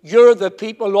authority. You're the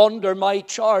people under my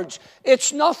charge.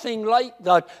 It's nothing like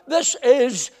that. This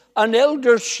is an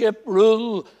eldership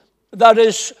rule that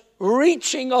is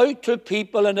reaching out to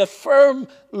people in a firm,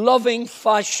 loving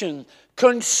fashion,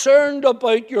 concerned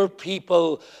about your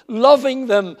people, loving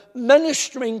them,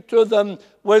 ministering to them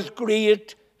with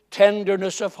great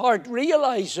tenderness of heart,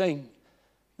 realizing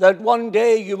that one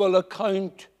day you will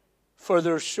account for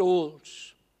their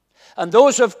souls. And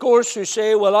those, of course, who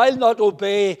say, well, I'll not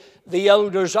obey the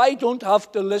elders, I don't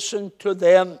have to listen to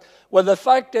them. Well, the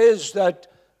fact is that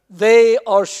they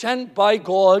are sent by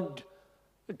God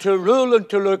to rule and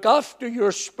to look after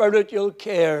your spiritual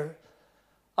care.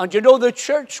 And you know, the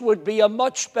church would be a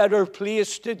much better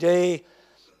place today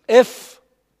if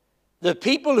the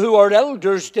people who are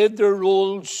elders did their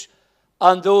roles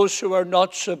and those who are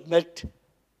not submit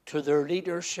to their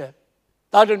leadership.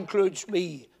 That includes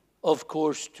me, of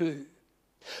course, too.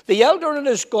 The elder in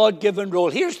his God-given role.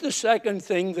 Here's the second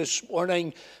thing this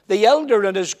morning. The elder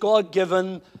in his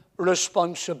God-given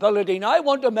responsibility. Now, I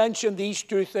want to mention these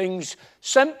two things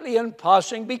simply in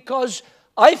passing because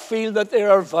I feel that they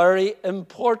are very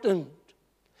important.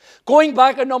 Going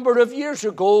back a number of years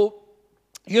ago,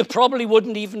 you probably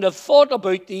wouldn't even have thought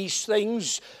about these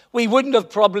things. We wouldn't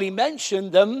have probably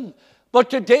mentioned them.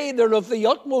 But today they're of the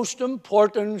utmost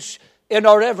importance in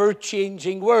our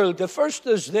ever-changing world. The first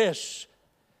is this.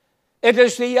 It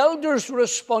is the elder's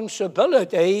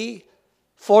responsibility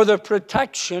for the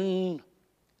protection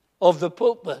of the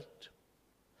pulpit.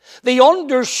 The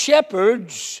under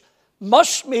shepherds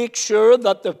must make sure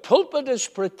that the pulpit is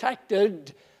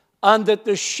protected and that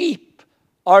the sheep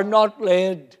are not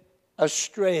led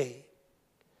astray.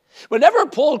 Whenever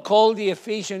Paul called the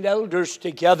Ephesian elders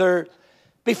together,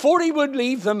 before he would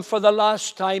leave them for the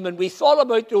last time, and we thought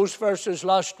about those verses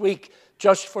last week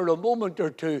just for a moment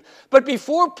or two, but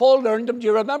before Paul learned them, do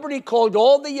you remember he called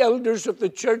all the elders of the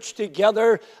church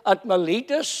together at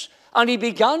Miletus, and he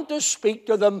began to speak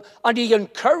to them, and he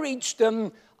encouraged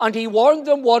them, and he warned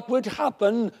them what would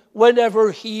happen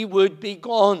whenever he would be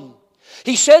gone.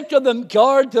 He said to them,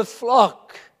 guard the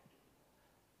flock,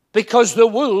 because the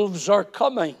wolves are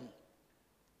coming.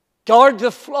 Guard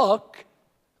the flock,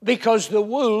 because the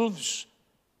wolves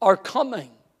are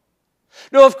coming.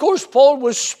 Now, of course, Paul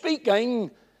was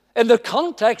speaking in the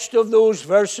context of those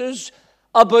verses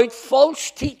about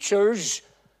false teachers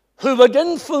who would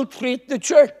infiltrate the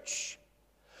church,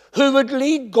 who would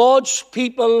lead God's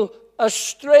people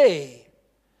astray,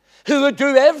 who would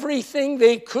do everything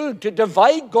they could to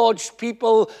divide God's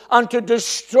people and to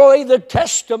destroy the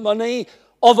testimony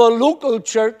of a local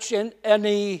church in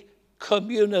any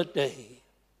community.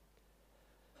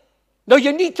 Now,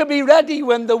 you need to be ready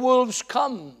when the wolves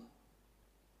come.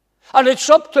 And it's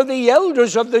up to the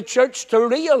elders of the church to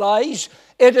realize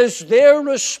it is their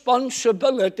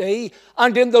responsibility.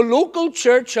 And in the local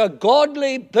church, a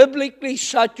godly, biblically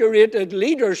saturated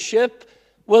leadership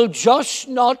will just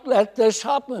not let this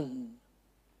happen.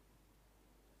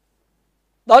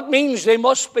 That means they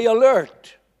must be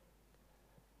alert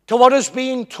to what is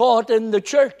being taught in the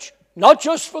church, not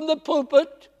just from the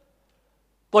pulpit,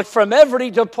 but from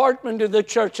every department of the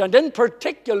church, and in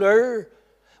particular,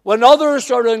 when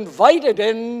others are invited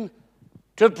in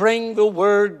to bring the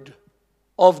word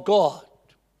of God.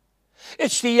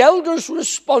 It's the elder's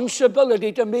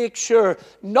responsibility to make sure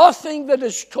nothing that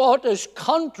is taught is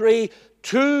contrary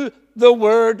to the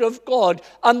word of God.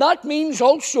 And that means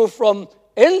also from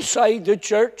inside the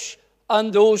church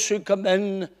and those who come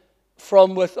in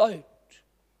from without.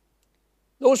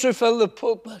 Those who fill the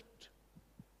pulpit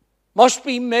must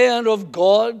be men of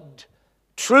God,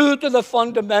 true to the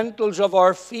fundamentals of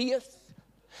our faith,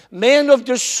 men of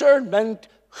discernment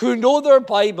who know their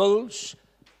Bibles,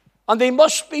 and they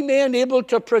must be men able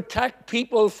to protect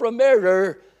people from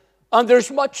error, and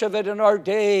there's much of it in our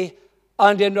day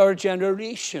and in our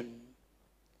generation.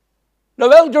 Now,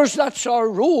 elders, that's our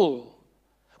role.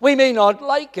 We may not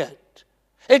like it.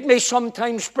 It may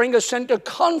sometimes bring us into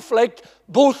conflict,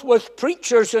 both with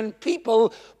preachers and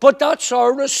people, but that's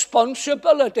our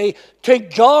responsibility, to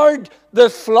guard the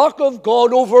flock of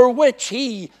God over which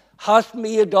he hath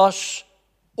made us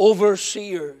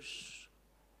overseers.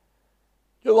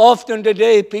 Too often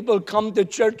today, people come to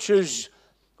churches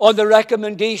on the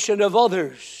recommendation of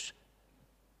others.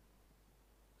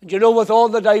 And you know, with all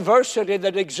the diversity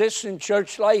that exists in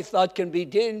church life, that can be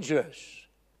dangerous.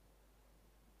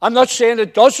 I'm not saying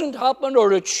it doesn't happen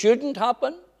or it shouldn't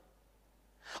happen.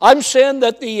 I'm saying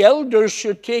that the elders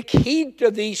should take heed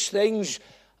to these things,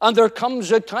 and there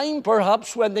comes a time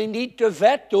perhaps when they need to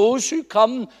vet those who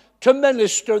come to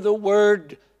minister the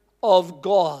word of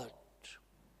God.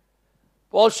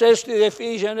 Paul says to the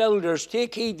Ephesian elders,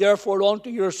 take heed therefore unto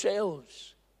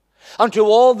yourselves, and to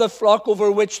all the flock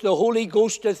over which the Holy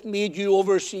Ghost hath made you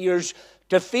overseers,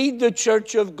 to feed the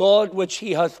church of God which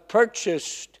he hath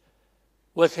purchased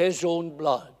with his own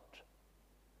blood.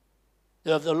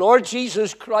 Now, if the Lord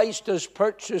Jesus Christ has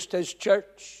purchased his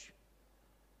church,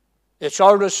 it's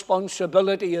our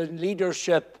responsibility in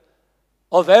leadership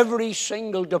of every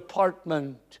single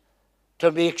department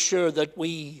to make sure that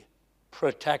we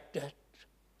protect it.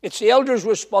 It's the elders'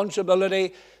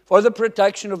 responsibility for the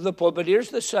protection of the pulpit. Here's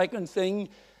the second thing.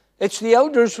 It's the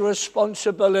elders'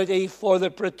 responsibility for the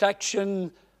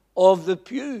protection of the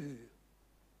pew.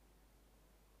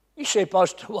 You say,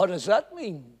 Pastor, what does that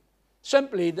mean?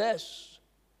 Simply this,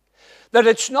 that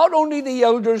it's not only the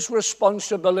elders'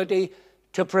 responsibility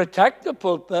to protect the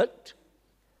pulpit,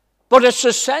 but it's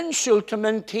essential to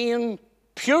maintain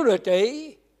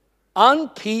purity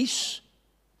and peace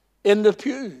in the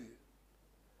pew.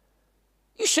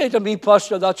 You say to me,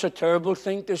 Pastor, that's a terrible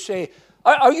thing to say.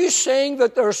 Are you saying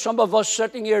that there are some of us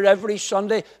sitting here every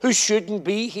Sunday who shouldn't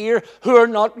be here, who are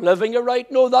not living it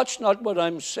right? No, that's not what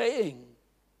I'm saying.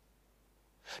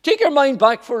 Take your mind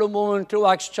back for a moment to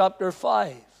Acts chapter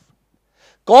 5.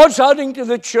 God's adding to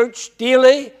the church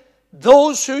daily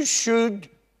those who should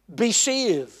be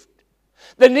saved.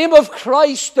 The name of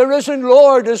Christ, the risen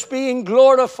Lord, is being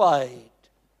glorified.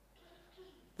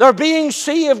 They're being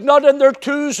saved not in their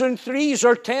 2s and 3s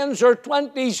or 10s or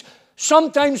 20s.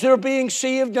 Sometimes they're being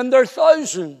saved in their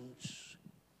thousands.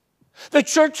 The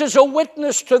church is a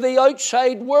witness to the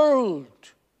outside world.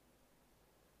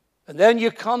 And then you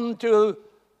come to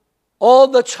all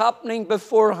that's happening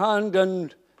beforehand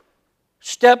and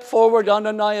step forward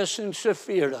Ananias and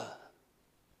Sapphira.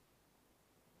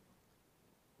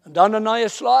 And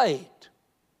Ananias lied.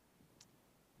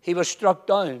 He was struck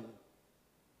down.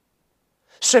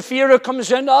 Sapphira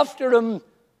comes in after him,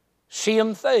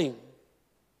 same thing.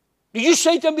 Do you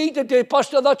say to me today,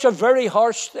 Pastor, that's a very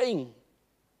harsh thing?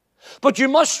 But you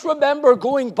must remember,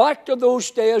 going back to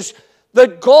those days,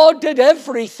 that God did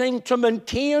everything to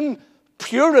maintain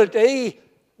purity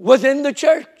within the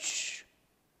church.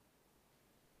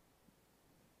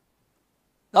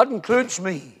 That includes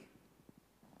me.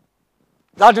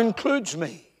 That includes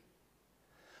me.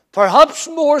 Perhaps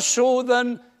more so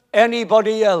than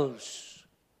anybody else.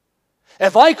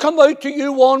 If I come out to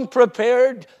you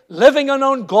unprepared, living an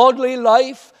ungodly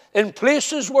life, in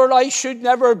places where I should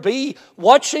never be,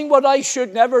 watching what I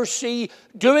should never see,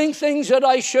 doing things that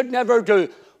I should never do,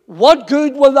 what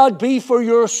good will that be for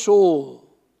your soul?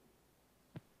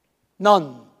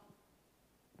 None.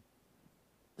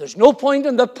 There's no point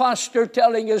in the pastor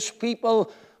telling his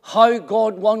people how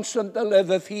God wants them to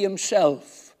live if he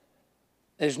himself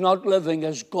is not living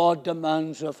as God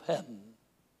demands of him.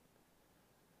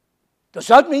 Does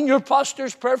that mean your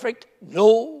pastor's perfect?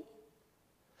 No.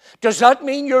 Does that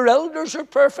mean your elders are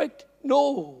perfect?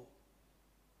 No.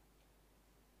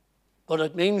 But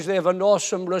it means they have an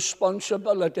awesome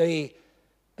responsibility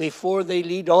before they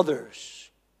lead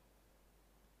others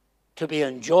to be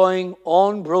enjoying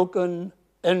unbroken,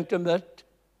 intimate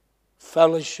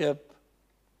fellowship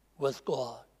with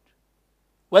God.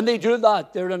 When they do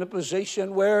that, they're in a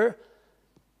position where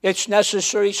it's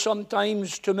necessary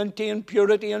sometimes to maintain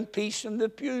purity and peace in the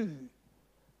pew.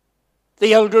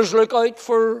 The elders look out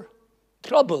for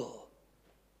trouble.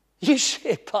 You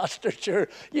say, Pastor, sure,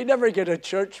 you never get a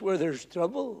church where there's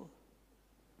trouble.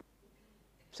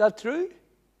 Is that true?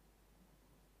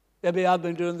 Maybe I've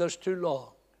been doing this too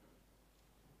long.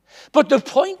 But the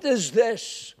point is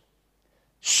this.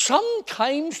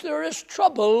 Sometimes there is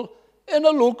trouble in a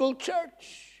local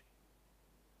church.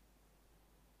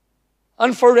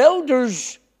 And for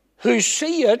elders who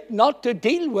see it, not to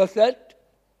deal with it,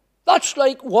 that's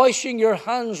like washing your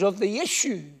hands of the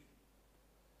issue.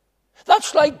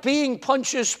 That's like being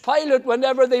Pontius Pilate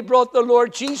whenever they brought the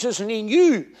Lord Jesus and he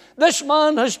knew this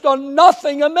man has done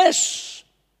nothing amiss.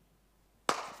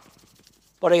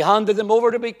 But he handed him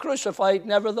over to be crucified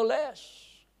nevertheless.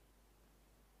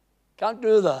 Can't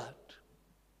do that.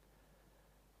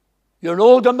 Your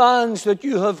role demands that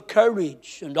you have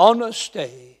courage and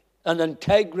honesty and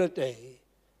integrity.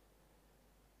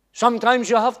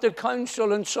 Sometimes you have to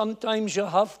counsel and sometimes you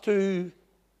have to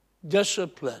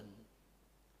discipline.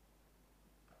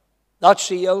 That's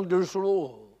the elder's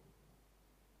role.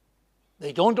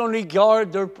 They don't only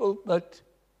guard their pulpit,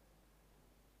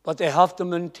 but they have to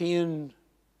maintain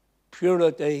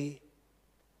purity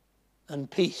and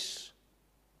peace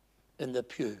in the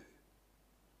pew.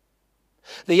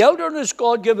 The elder in his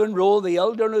God-given role, the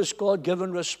elder in his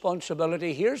God-given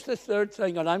responsibility. Here's the third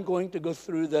thing, and I'm going to go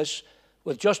through this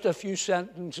with just a few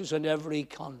sentences in every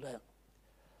content.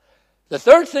 The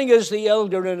third thing is the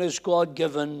elder in his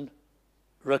God-given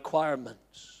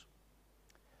requirements.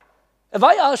 If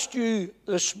I asked you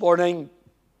this morning,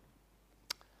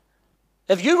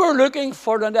 If you were looking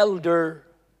for an elder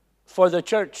for the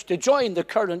church to join the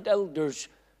current elders,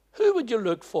 who would you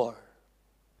look for?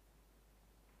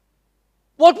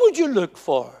 What would you look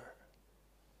for?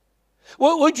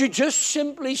 Well, would you just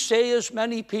simply say, as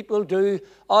many people do,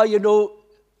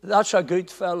 that's a good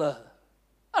fella?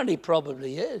 And he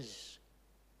probably is.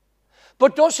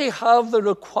 But does he have the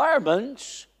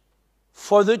requirements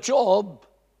for the job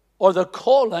or the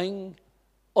calling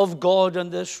of God in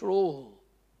this role?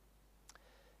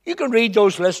 You can read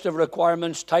those list of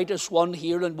requirements, Titus 1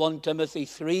 here and 1 Timothy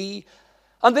 3,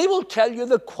 and they will tell you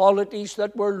the qualities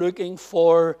that we're looking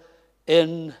for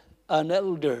in an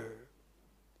elder.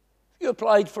 You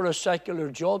applied for a secular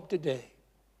job today,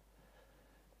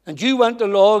 and you went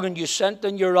along and you sent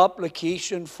in your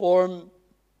application form.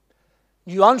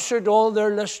 You answered all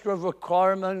their list of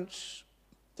requirements,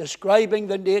 describing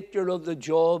the nature of the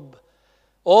job,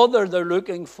 all that they're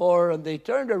looking for, and they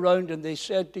turned around and they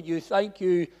said to you, thank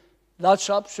you, that's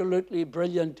absolutely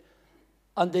brilliant,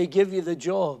 and they give you the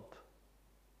job.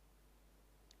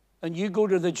 And you go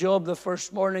to the job the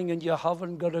first morning and you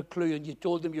haven't got a clue, and you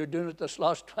told them you're doing it this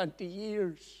last 20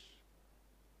 years.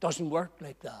 Doesn't work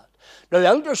like that. Now,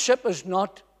 eldership is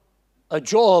not a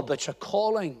job, it's a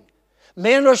calling.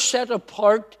 Men are set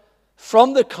apart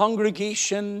from the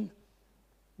congregation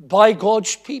by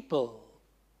God's people.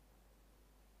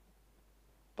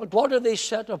 But what are they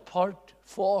set apart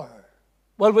for?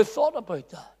 Well, we've thought about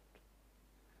that.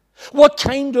 What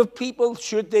kind of people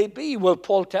should they be? Well,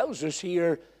 Paul tells us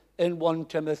here in 1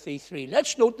 Timothy 3.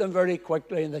 Let's note them very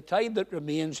quickly in the time that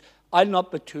remains. I'll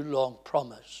not be too long,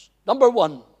 promise. Number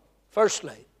one,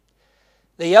 firstly,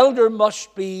 the elder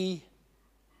must be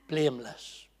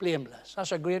blameless. Blameless.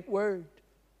 That's a great word.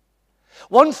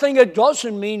 One thing it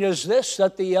doesn't mean is this,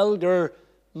 that the elder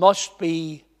must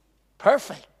be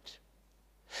perfect.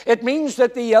 It means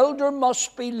that the elder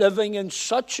must be living in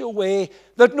such a way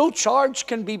that no charge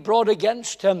can be brought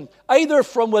against him, either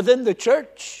from within the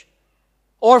church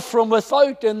or from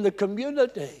without in the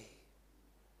community.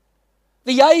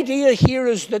 The idea here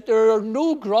is that there are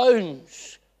no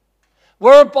grounds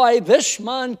whereby this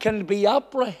man can be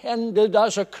apprehended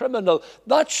as a criminal.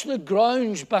 That's the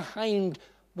grounds behind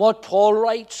what Paul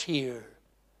writes here.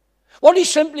 What he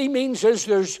simply means is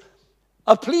there's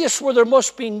a place where there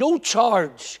must be no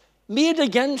charge made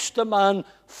against a man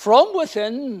from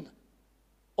within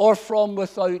or from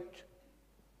without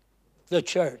the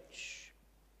church.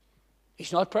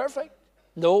 He's not perfect,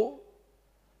 no.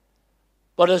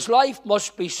 But his life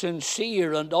must be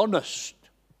sincere and honest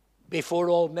before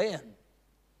all men.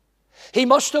 He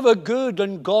must have a good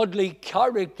and godly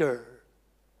character.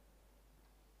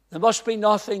 There must be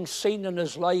nothing seen in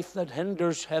his life that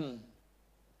hinders him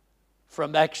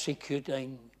from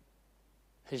executing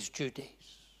his duties.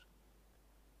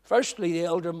 Firstly, the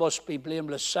elder must be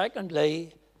blameless.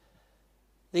 Secondly,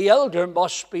 the elder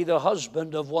must be the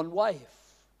husband of one wife.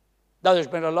 Now, there's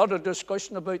been a lot of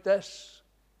discussion about this.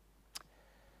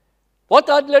 What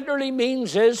that literally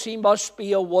means is he must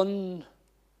be a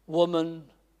one-woman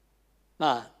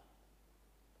man.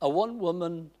 A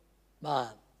one-woman man.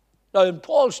 Now, in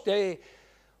Paul's day,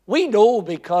 we know,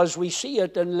 because we see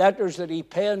it in letters that he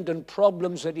penned and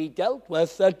problems that he dealt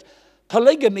with, that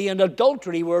polygamy and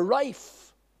adultery were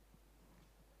rife.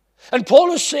 And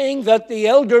Paul is saying that the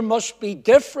elder must be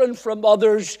different from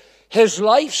others. His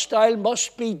lifestyle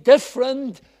must be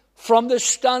different from the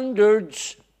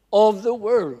standards of the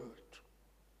world.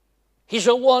 He's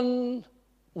a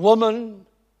one-woman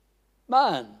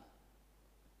man.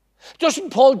 Doesn't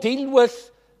Paul deal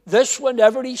with this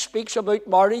whenever he speaks about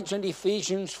marriage in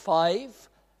Ephesians 5?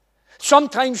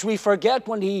 Sometimes we forget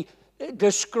when he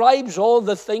describes all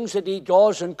the things that he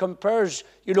does and compares,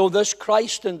 this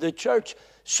Christ and the church.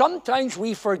 Sometimes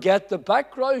we forget the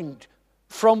background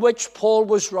from which Paul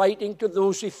was writing to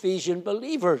those Ephesian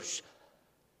believers.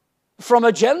 From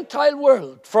a Gentile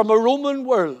world, from a Roman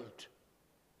world,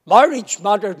 marriage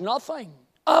mattered nothing.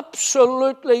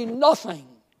 Absolutely nothing.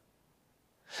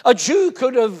 A Jew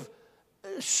could have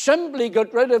simply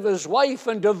got rid of his wife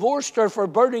and divorced her for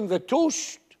burning the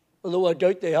toast, although I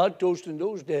doubt they had toast in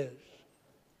those days.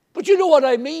 But you know what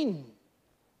I mean.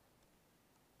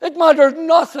 It mattered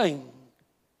nothing.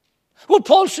 Well,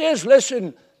 Paul says,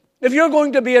 listen, if you're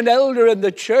going to be an elder in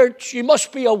the church, you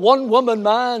must be a one-woman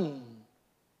man.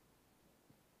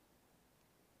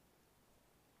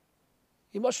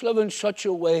 You must live in such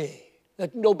a way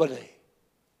that nobody,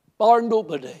 bar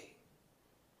nobody,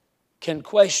 can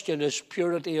question his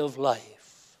purity of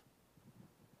life.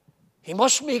 He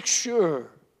must make sure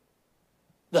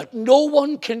that no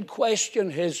one can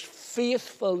question his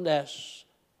faithfulness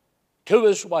to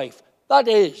his wife. That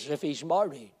is, if he's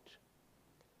married.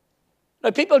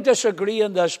 Now, people disagree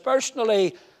on this.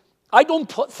 Personally, I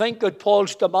don't think that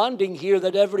Paul's demanding here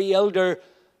that every elder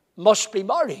must be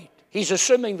married. He's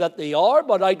assuming that they are,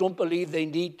 but I don't believe they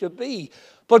need to be.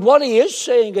 But what he is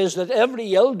saying is that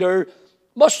every elder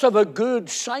must have a good,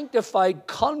 sanctified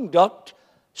conduct,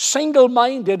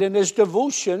 single-minded in his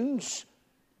devotions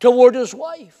toward his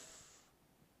wife.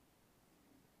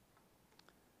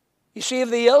 You see, if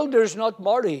the elder's not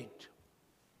married,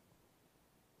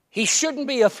 he shouldn't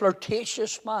be a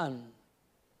flirtatious man.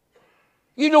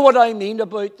 You know what I mean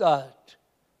about that.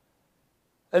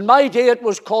 In my day, it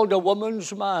was called a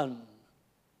woman's man.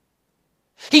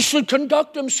 He should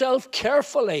conduct himself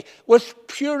carefully, with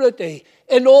purity,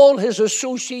 in all his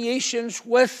associations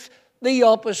with the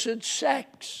opposite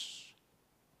sex.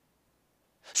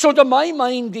 So to my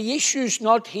mind, the issue's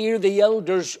not here the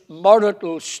elder's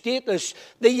marital status.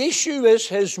 The issue is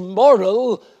his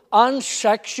moral and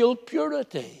sexual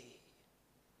purity.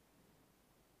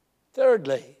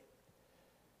 Thirdly,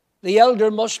 the elder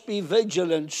must be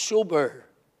vigilant, sober,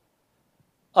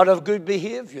 and of good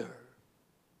behavior.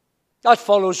 That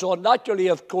follows on naturally,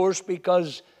 of course,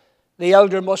 because the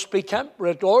elder must be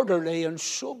temperate, orderly, and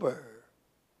sober.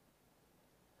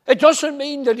 It doesn't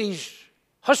mean that he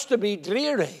has to be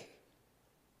dreary.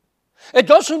 It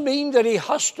doesn't mean that he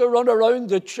has to run around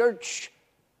the church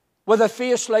with a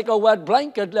face like a wet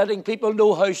blanket, letting people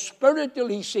know how spiritual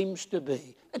he seems to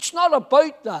be. It's not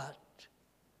about that.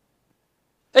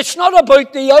 It's not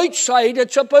about the outside,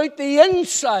 it's about the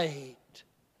inside.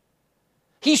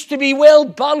 He's to be well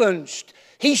balanced.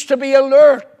 He's to be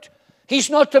alert. He's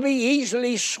not to be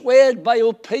easily swayed by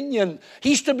opinion.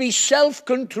 He's to be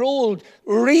self-controlled,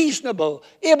 reasonable,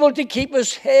 able to keep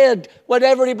his head when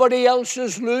everybody else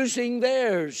is losing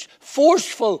theirs,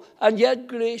 forceful and yet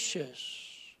gracious,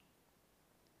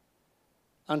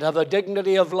 and have a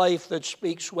dignity of life that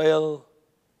speaks well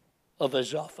of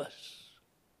his office.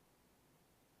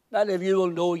 Many of you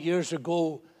will know years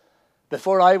ago,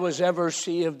 before I was ever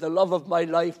saved, the love of my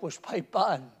life was pipe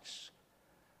bands.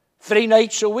 3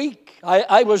 nights a week,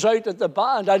 I was out at the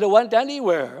band. I went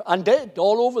anywhere and did,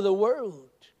 all over the world.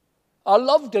 I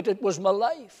loved it. It was my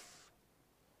life.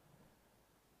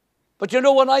 But you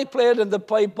know, when I played in the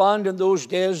pipe band in those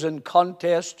days in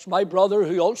contests, my brother,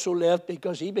 who also left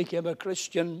because he became a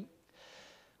Christian,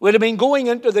 would have been going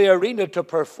into the arena to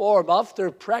perform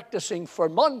after practicing for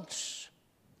months.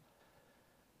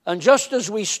 And just as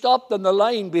we stopped on the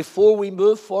line before we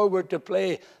moved forward to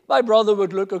play, my brother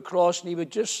would look across and he would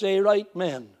just say, "Right,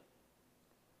 men,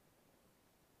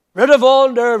 rid of all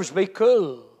nerves, be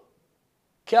cool,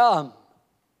 calm,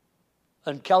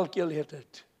 and calculated."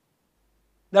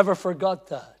 Never forgot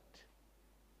that.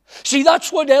 See,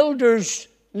 that's what elders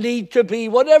need to be.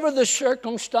 Whatever the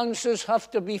circumstances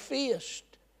have to be faced,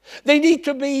 they need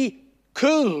to be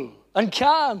cool and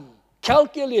calm,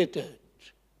 calculated.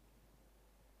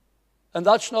 And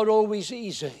that's not always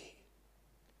easy.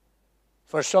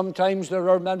 For sometimes there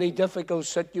are many difficult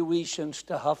situations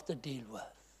to have to deal with.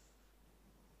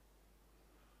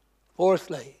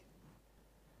 Fourthly,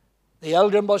 the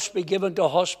elder must be given to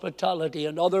hospitality.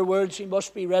 In other words, he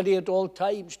must be ready at all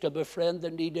times to befriend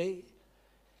the needy,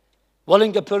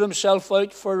 willing to put himself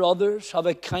out for others, have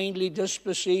a kindly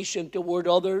disposition toward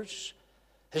others,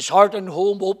 his heart and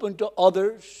home open to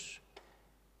others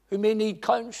who may need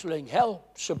counseling,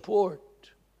 help, support.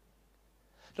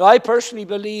 Now, I personally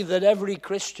believe that every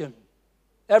Christian,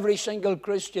 every single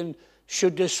Christian,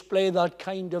 should display that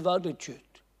kind of attitude.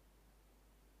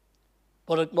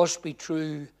 But it must be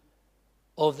true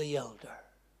of the elder.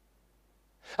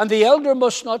 And the elder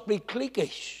must not be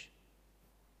cliquish.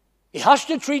 He has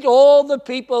to treat all the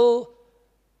people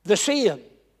the same.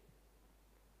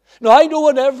 Now, I know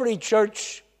in every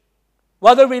church,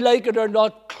 whether we like it or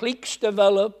not, cliques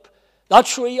develop.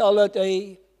 That's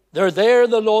reality. They're there,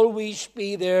 they'll always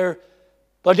be there,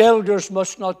 but elders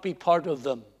must not be part of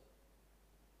them.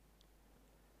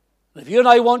 If you and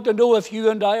I want to know if you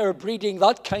and I are breeding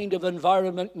that kind of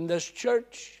environment in this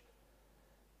church,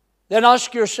 then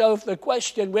ask yourself the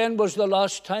question, when was the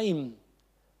last time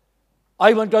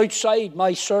I went outside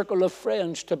my circle of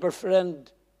friends to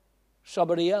befriend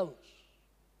somebody else?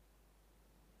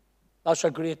 That's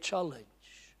a great challenge.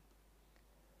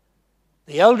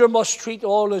 The elder must treat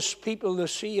all his people the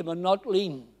same and not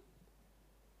lean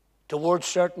towards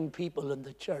certain people in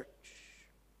the church.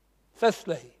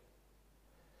 Fifthly,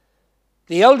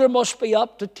 the elder must be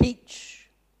apt to teach.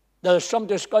 There's some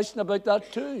discussion about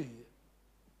that too.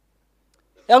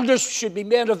 Elders should be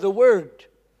men of the word,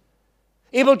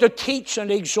 able to teach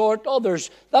and exhort others.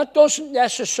 That doesn't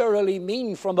necessarily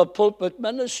mean from a pulpit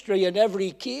ministry in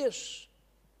every case.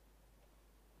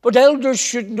 But elders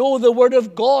should know the Word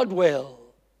of God well.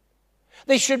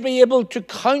 They should be able to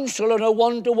counsel in a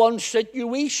one-to-one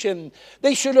situation.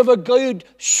 They should have a good,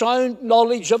 sound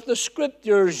knowledge of the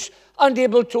Scriptures and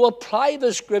able to apply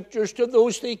the Scriptures to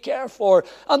those they care for.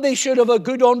 And they should have a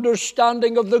good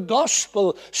understanding of the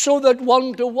gospel so that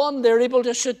one-to-one they're able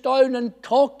to sit down and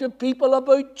talk to people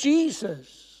about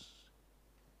Jesus.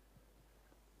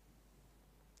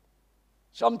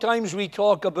 Sometimes we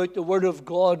talk about the Word of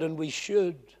God, and we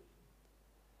should.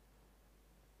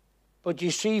 But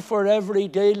you see, for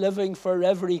everyday living, for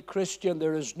every Christian,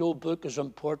 there is no book as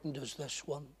important as this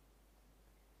one.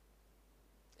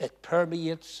 It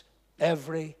permeates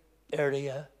every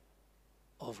area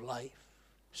of life.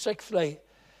 Sixthly,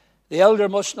 the elder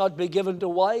must not be given to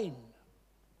wine.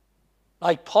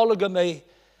 Like polygamy,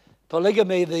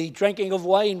 the drinking of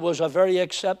wine was a very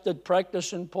accepted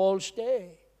practice in Paul's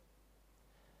day.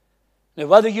 Now,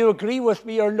 whether you agree with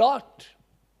me or not,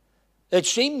 it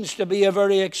seems to be a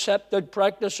very accepted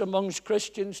practice amongst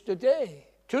Christians today,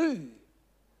 too,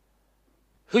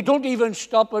 who don't even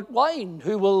stop at wine,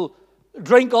 who will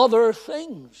drink other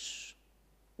things.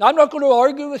 Now, I'm not going to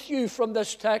argue with you from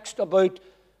this text about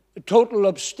total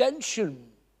abstention,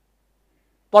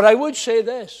 but I would say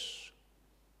this.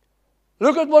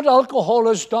 Look at what alcohol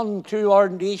has done to our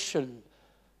nation,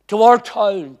 to our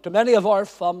town, to many of our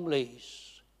families.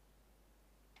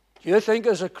 Do you think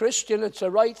as a Christian it's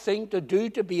the right thing to do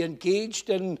to be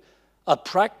engaged in a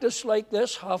practice like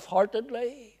this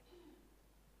half-heartedly?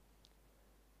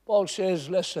 Paul says,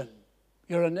 listen,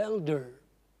 you're an elder.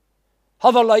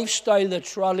 Have a lifestyle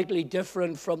that's radically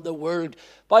different from the world.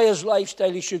 By his lifestyle,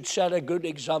 he should set a good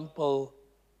example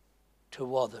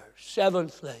to others.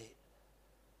 Seventhly,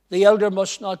 the elder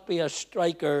must not be a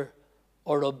striker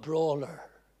or a brawler.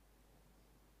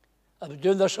 I've been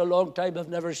doing this a long time. I've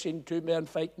never seen two men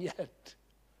fighting yet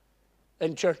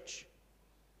in church.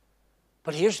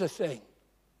 But here's the thing.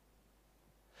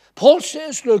 Paul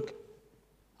says, look,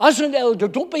 as an elder,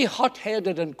 don't be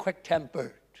hot-headed and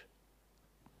quick-tempered.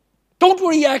 Don't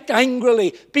react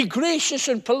angrily. Be gracious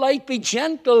and polite. Be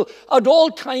gentle. At all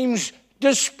times,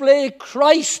 display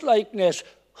Christ-likeness,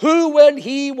 who, when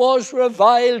he was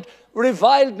reviled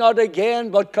not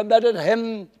again, but committed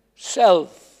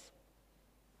himself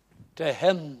to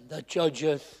him that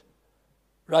judgeth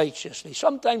righteously.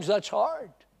 Sometimes that's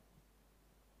hard.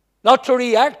 Not to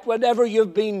react whenever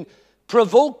you've been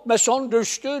provoked,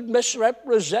 misunderstood,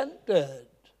 misrepresented.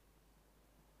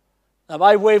 Now,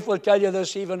 my wife will tell you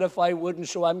this even if I wouldn't,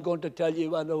 so I'm going to tell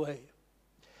you anyway.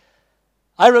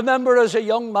 I remember as a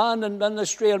young man in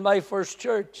ministry in my first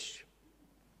church,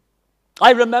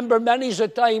 I remember many's a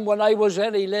time when I was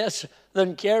any less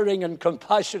than caring and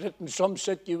compassionate in some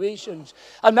situations.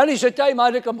 And many's a time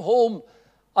I'd come home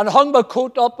and hung my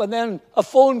coat up, and then a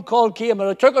phone call came and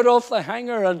I took it off the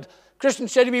hanger, and Kristen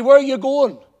said to me, where are you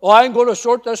going? Oh, I'm going to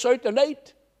sort this out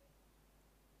tonight.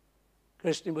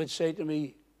 Kristen would say to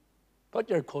me, put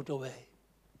your coat away.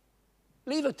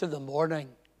 Leave it to the morning.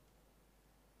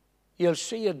 You'll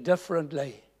see it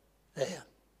differently then.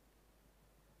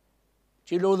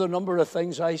 Do you know the number of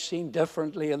things I've seen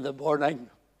differently in the morning?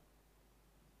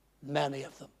 Many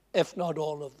of them, if not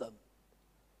all of them.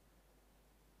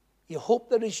 You hope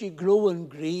that as you grow in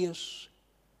grace,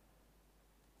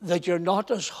 that you're not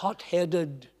as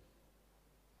hot-headed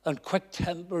and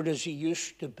quick-tempered as you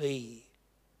used to be.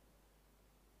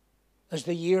 As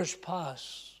the years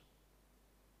pass,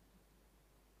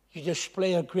 you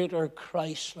display a greater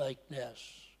Christ-likeness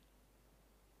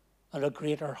and a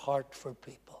greater heart for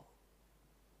people.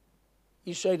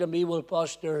 You say to me, well,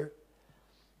 Pastor,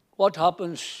 what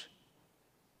happens?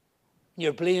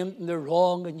 You're blamed and they're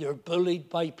wrong and you're bullied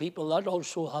by people. That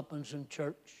also happens in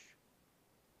church.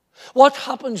 What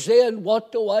happens then?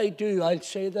 What do? I'd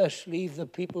say this, leave the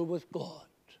people with God.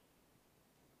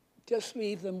 Just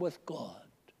leave them with God.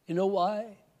 You know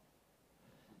why?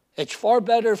 It's far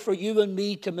better for you and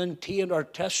me to maintain our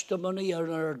testimony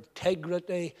and our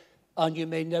integrity, and you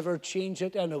may never change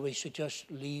it anyway, so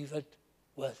just leave it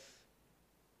with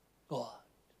God.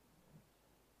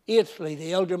 Eighthly,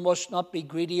 the elder must not be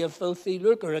greedy of filthy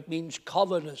lucre. It means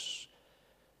covetous.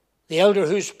 The elder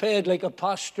who's paid like a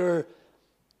pastor,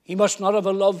 he must not have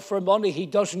a love for money. He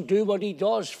doesn't do what he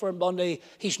does for money.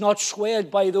 He's not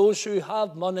swayed by those who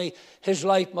have money. His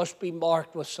life must be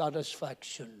marked with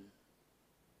satisfaction.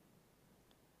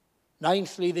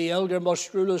 Ninthly, the elder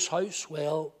must rule his house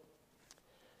well.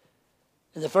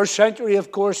 In the first century,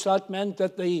 of course, that meant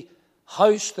that the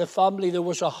house, the family, there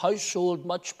was a household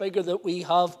much bigger than we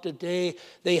have today.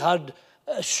 They had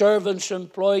servants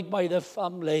employed by the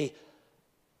family.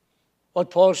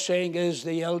 What Paul's saying is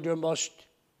the elder must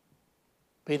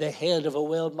be the head of a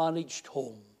well-managed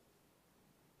home.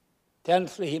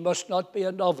 10thly, he must not be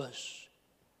a novice.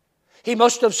 He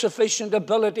must have sufficient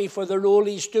ability for the role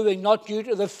he's doing, not due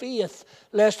to the faith,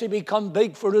 lest he become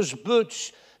big for his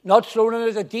boots, not thrown in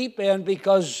at the deep end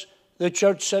because the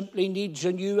church simply needs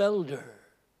a new elder.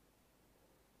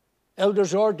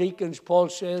 Elders or deacons, Paul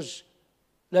says,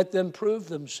 let them prove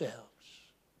themselves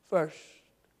first.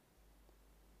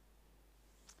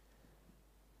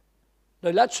 Now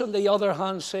let's on the other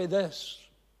hand say this.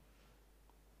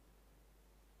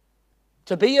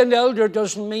 To be an elder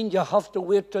doesn't mean you have to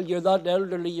wait till you're that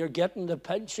elderly, you're getting the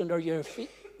pension or you're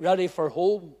ready for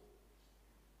home.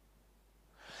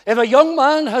 If a young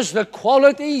man has the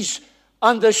qualities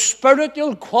and the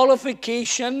spiritual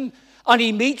qualification and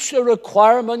he meets the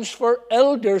requirements for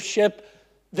eldership,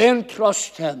 then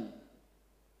trust him.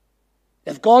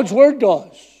 If God's word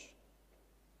does,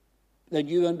 then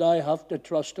you and I have to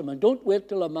trust him. And don't wait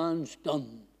till a man's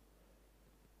done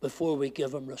before we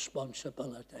give him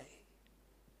responsibility.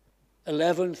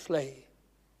 11thly,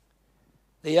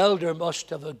 the elder must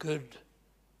have a good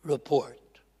report.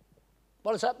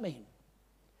 What does that mean?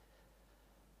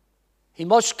 He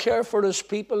must care for his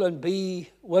people and be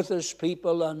with his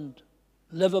people and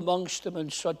live amongst them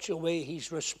in such a way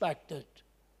he's respected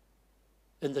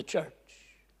in the church.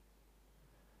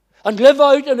 And live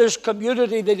out in his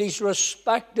community that he's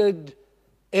respected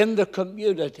in the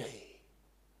community.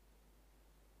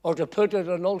 Or to put it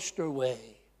an Ulster way,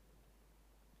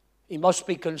 he must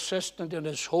be consistent in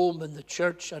his home, in the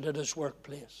church, and in his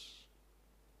workplace.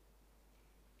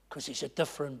 Because he's a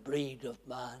different breed of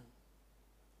man.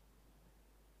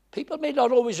 People may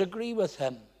not always agree with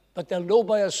him, but they'll know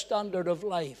by a standard of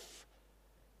life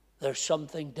there's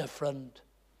something different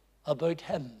about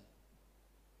him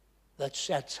that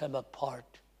sets him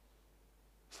apart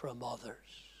from others.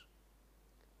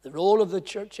 The role of the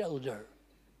church elder.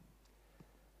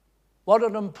 What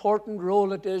an important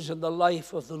role it is in the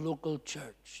life of the local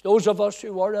church. Those of us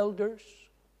who are elders,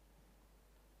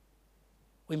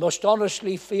 we must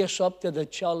honestly face up to the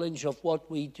challenge of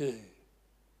what we do.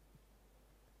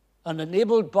 And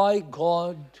enabled by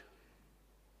God,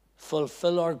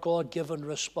 fulfill our God-given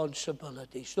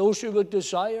responsibilities. Those who would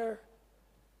desire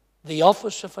the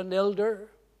office of an elder,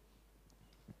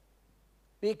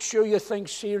 make sure you think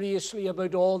seriously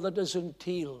about all that is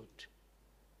entailed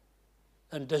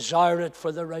and desire it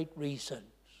for the right reasons.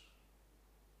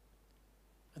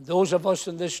 And those of us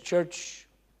in this church,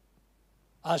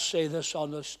 I say this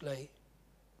honestly,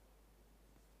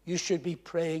 you should be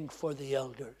praying for the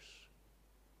elders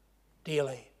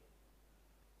daily,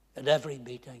 in every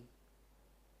meeting,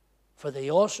 for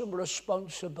the awesome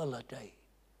responsibility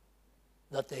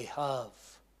that they have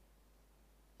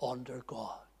under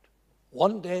God.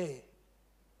 One day,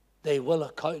 they will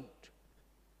account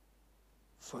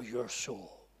for your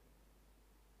soul.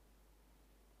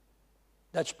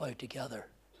 Let's bow together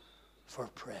for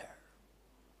prayer.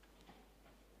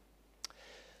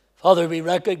 Father, we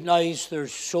recognize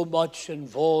there's so much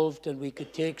involved and we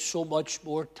could take so much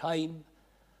more time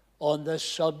on this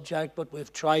subject, but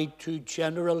we've tried to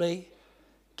generally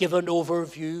give an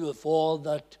overview of all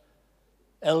that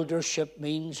eldership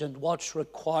means and what's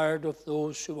required of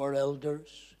those who are elders.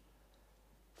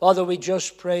 Father, we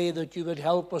just pray that you would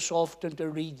help us often to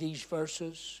read these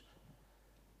verses,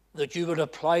 that you would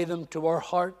apply them to our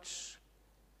hearts,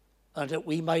 and that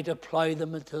we might apply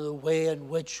them into the way in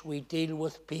which we deal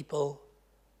with people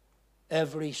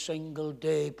every single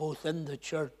day, both in the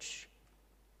church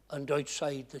and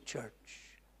outside the church.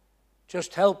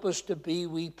 Just help us to be,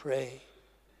 we pray,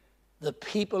 the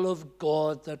people of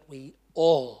God that we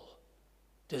all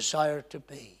desire to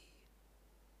be.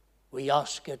 We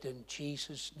ask it in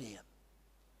Jesus' name.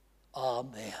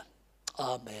 Amen.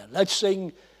 Amen. Let's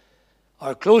sing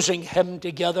our closing hymn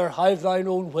together. Have thine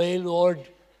own way, Lord.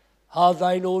 Have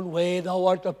thine own way. Thou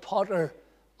art the potter,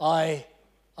 I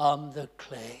am the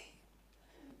clay.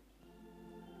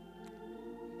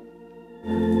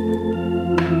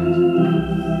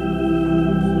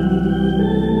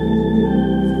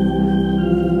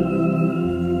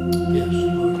 Yes,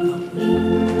 Lord, help us.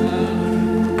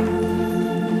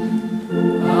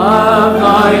 Have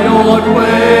thine own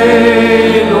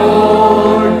way,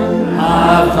 Lord.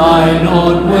 Have thine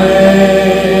own way.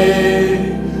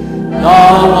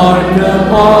 Thou art the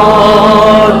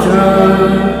potter,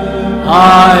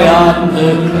 I am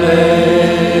the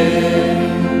clay.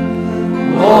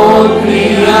 Mold me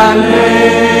and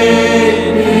make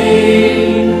me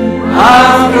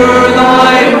after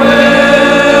thy will,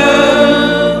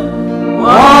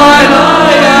 while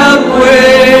I am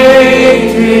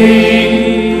waiting,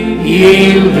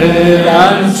 yielded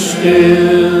and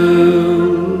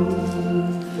still.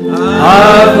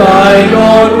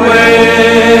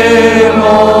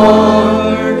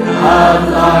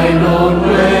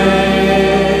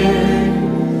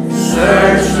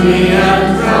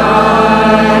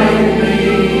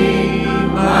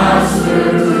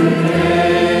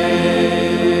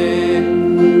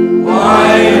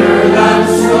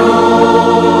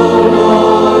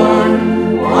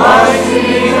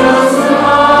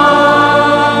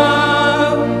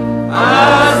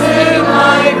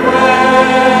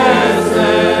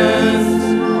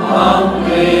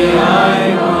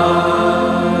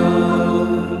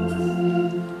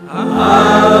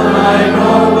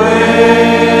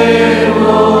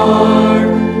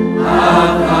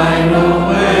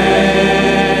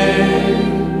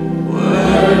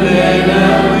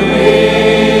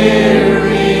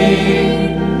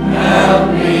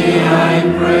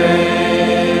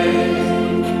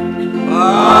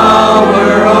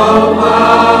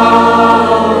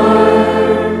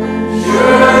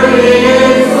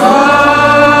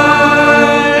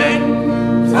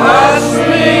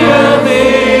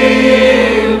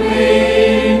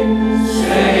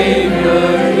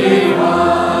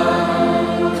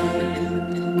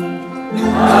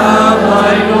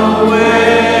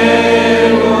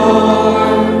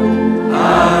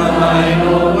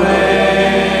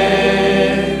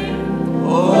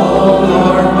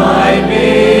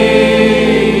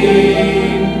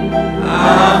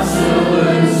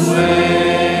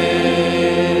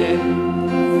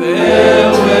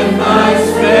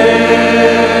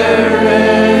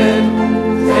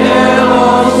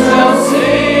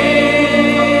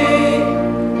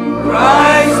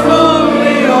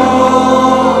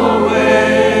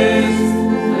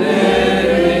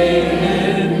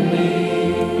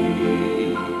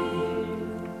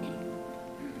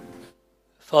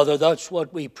 Father, that's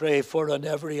what we pray for in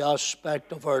every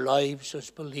aspect of our lives as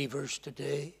believers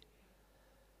today.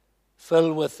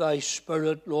 Fill with thy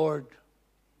Spirit, Lord,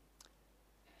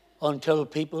 until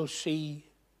people see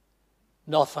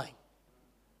nothing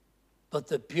but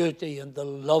the beauty and the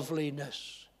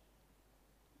loveliness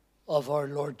of our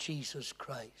Lord Jesus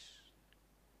Christ.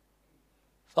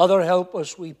 Father, help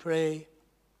us, we pray,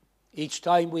 each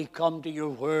time we come to your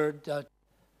word, that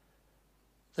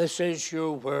this is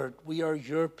your word. We are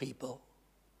your people.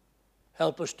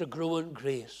 Help us to grow in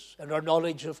grace and our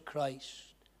knowledge of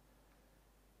Christ.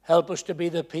 Help us to be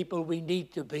the people we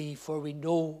need to be, for we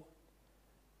know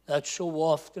that so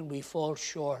often we fall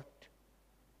short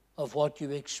of what you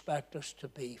expect us to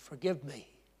be. Forgive me.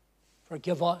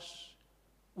 Forgive us,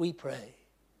 we pray,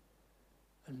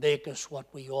 and make us what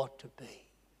we ought to be.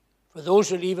 For those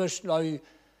who leave us now,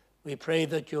 we pray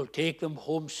that you'll take them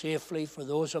home safely. For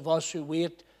those of us who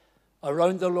wait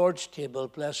around the Lord's table,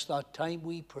 bless that time,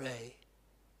 we pray,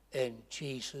 in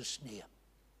Jesus' name.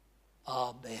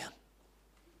 Amen.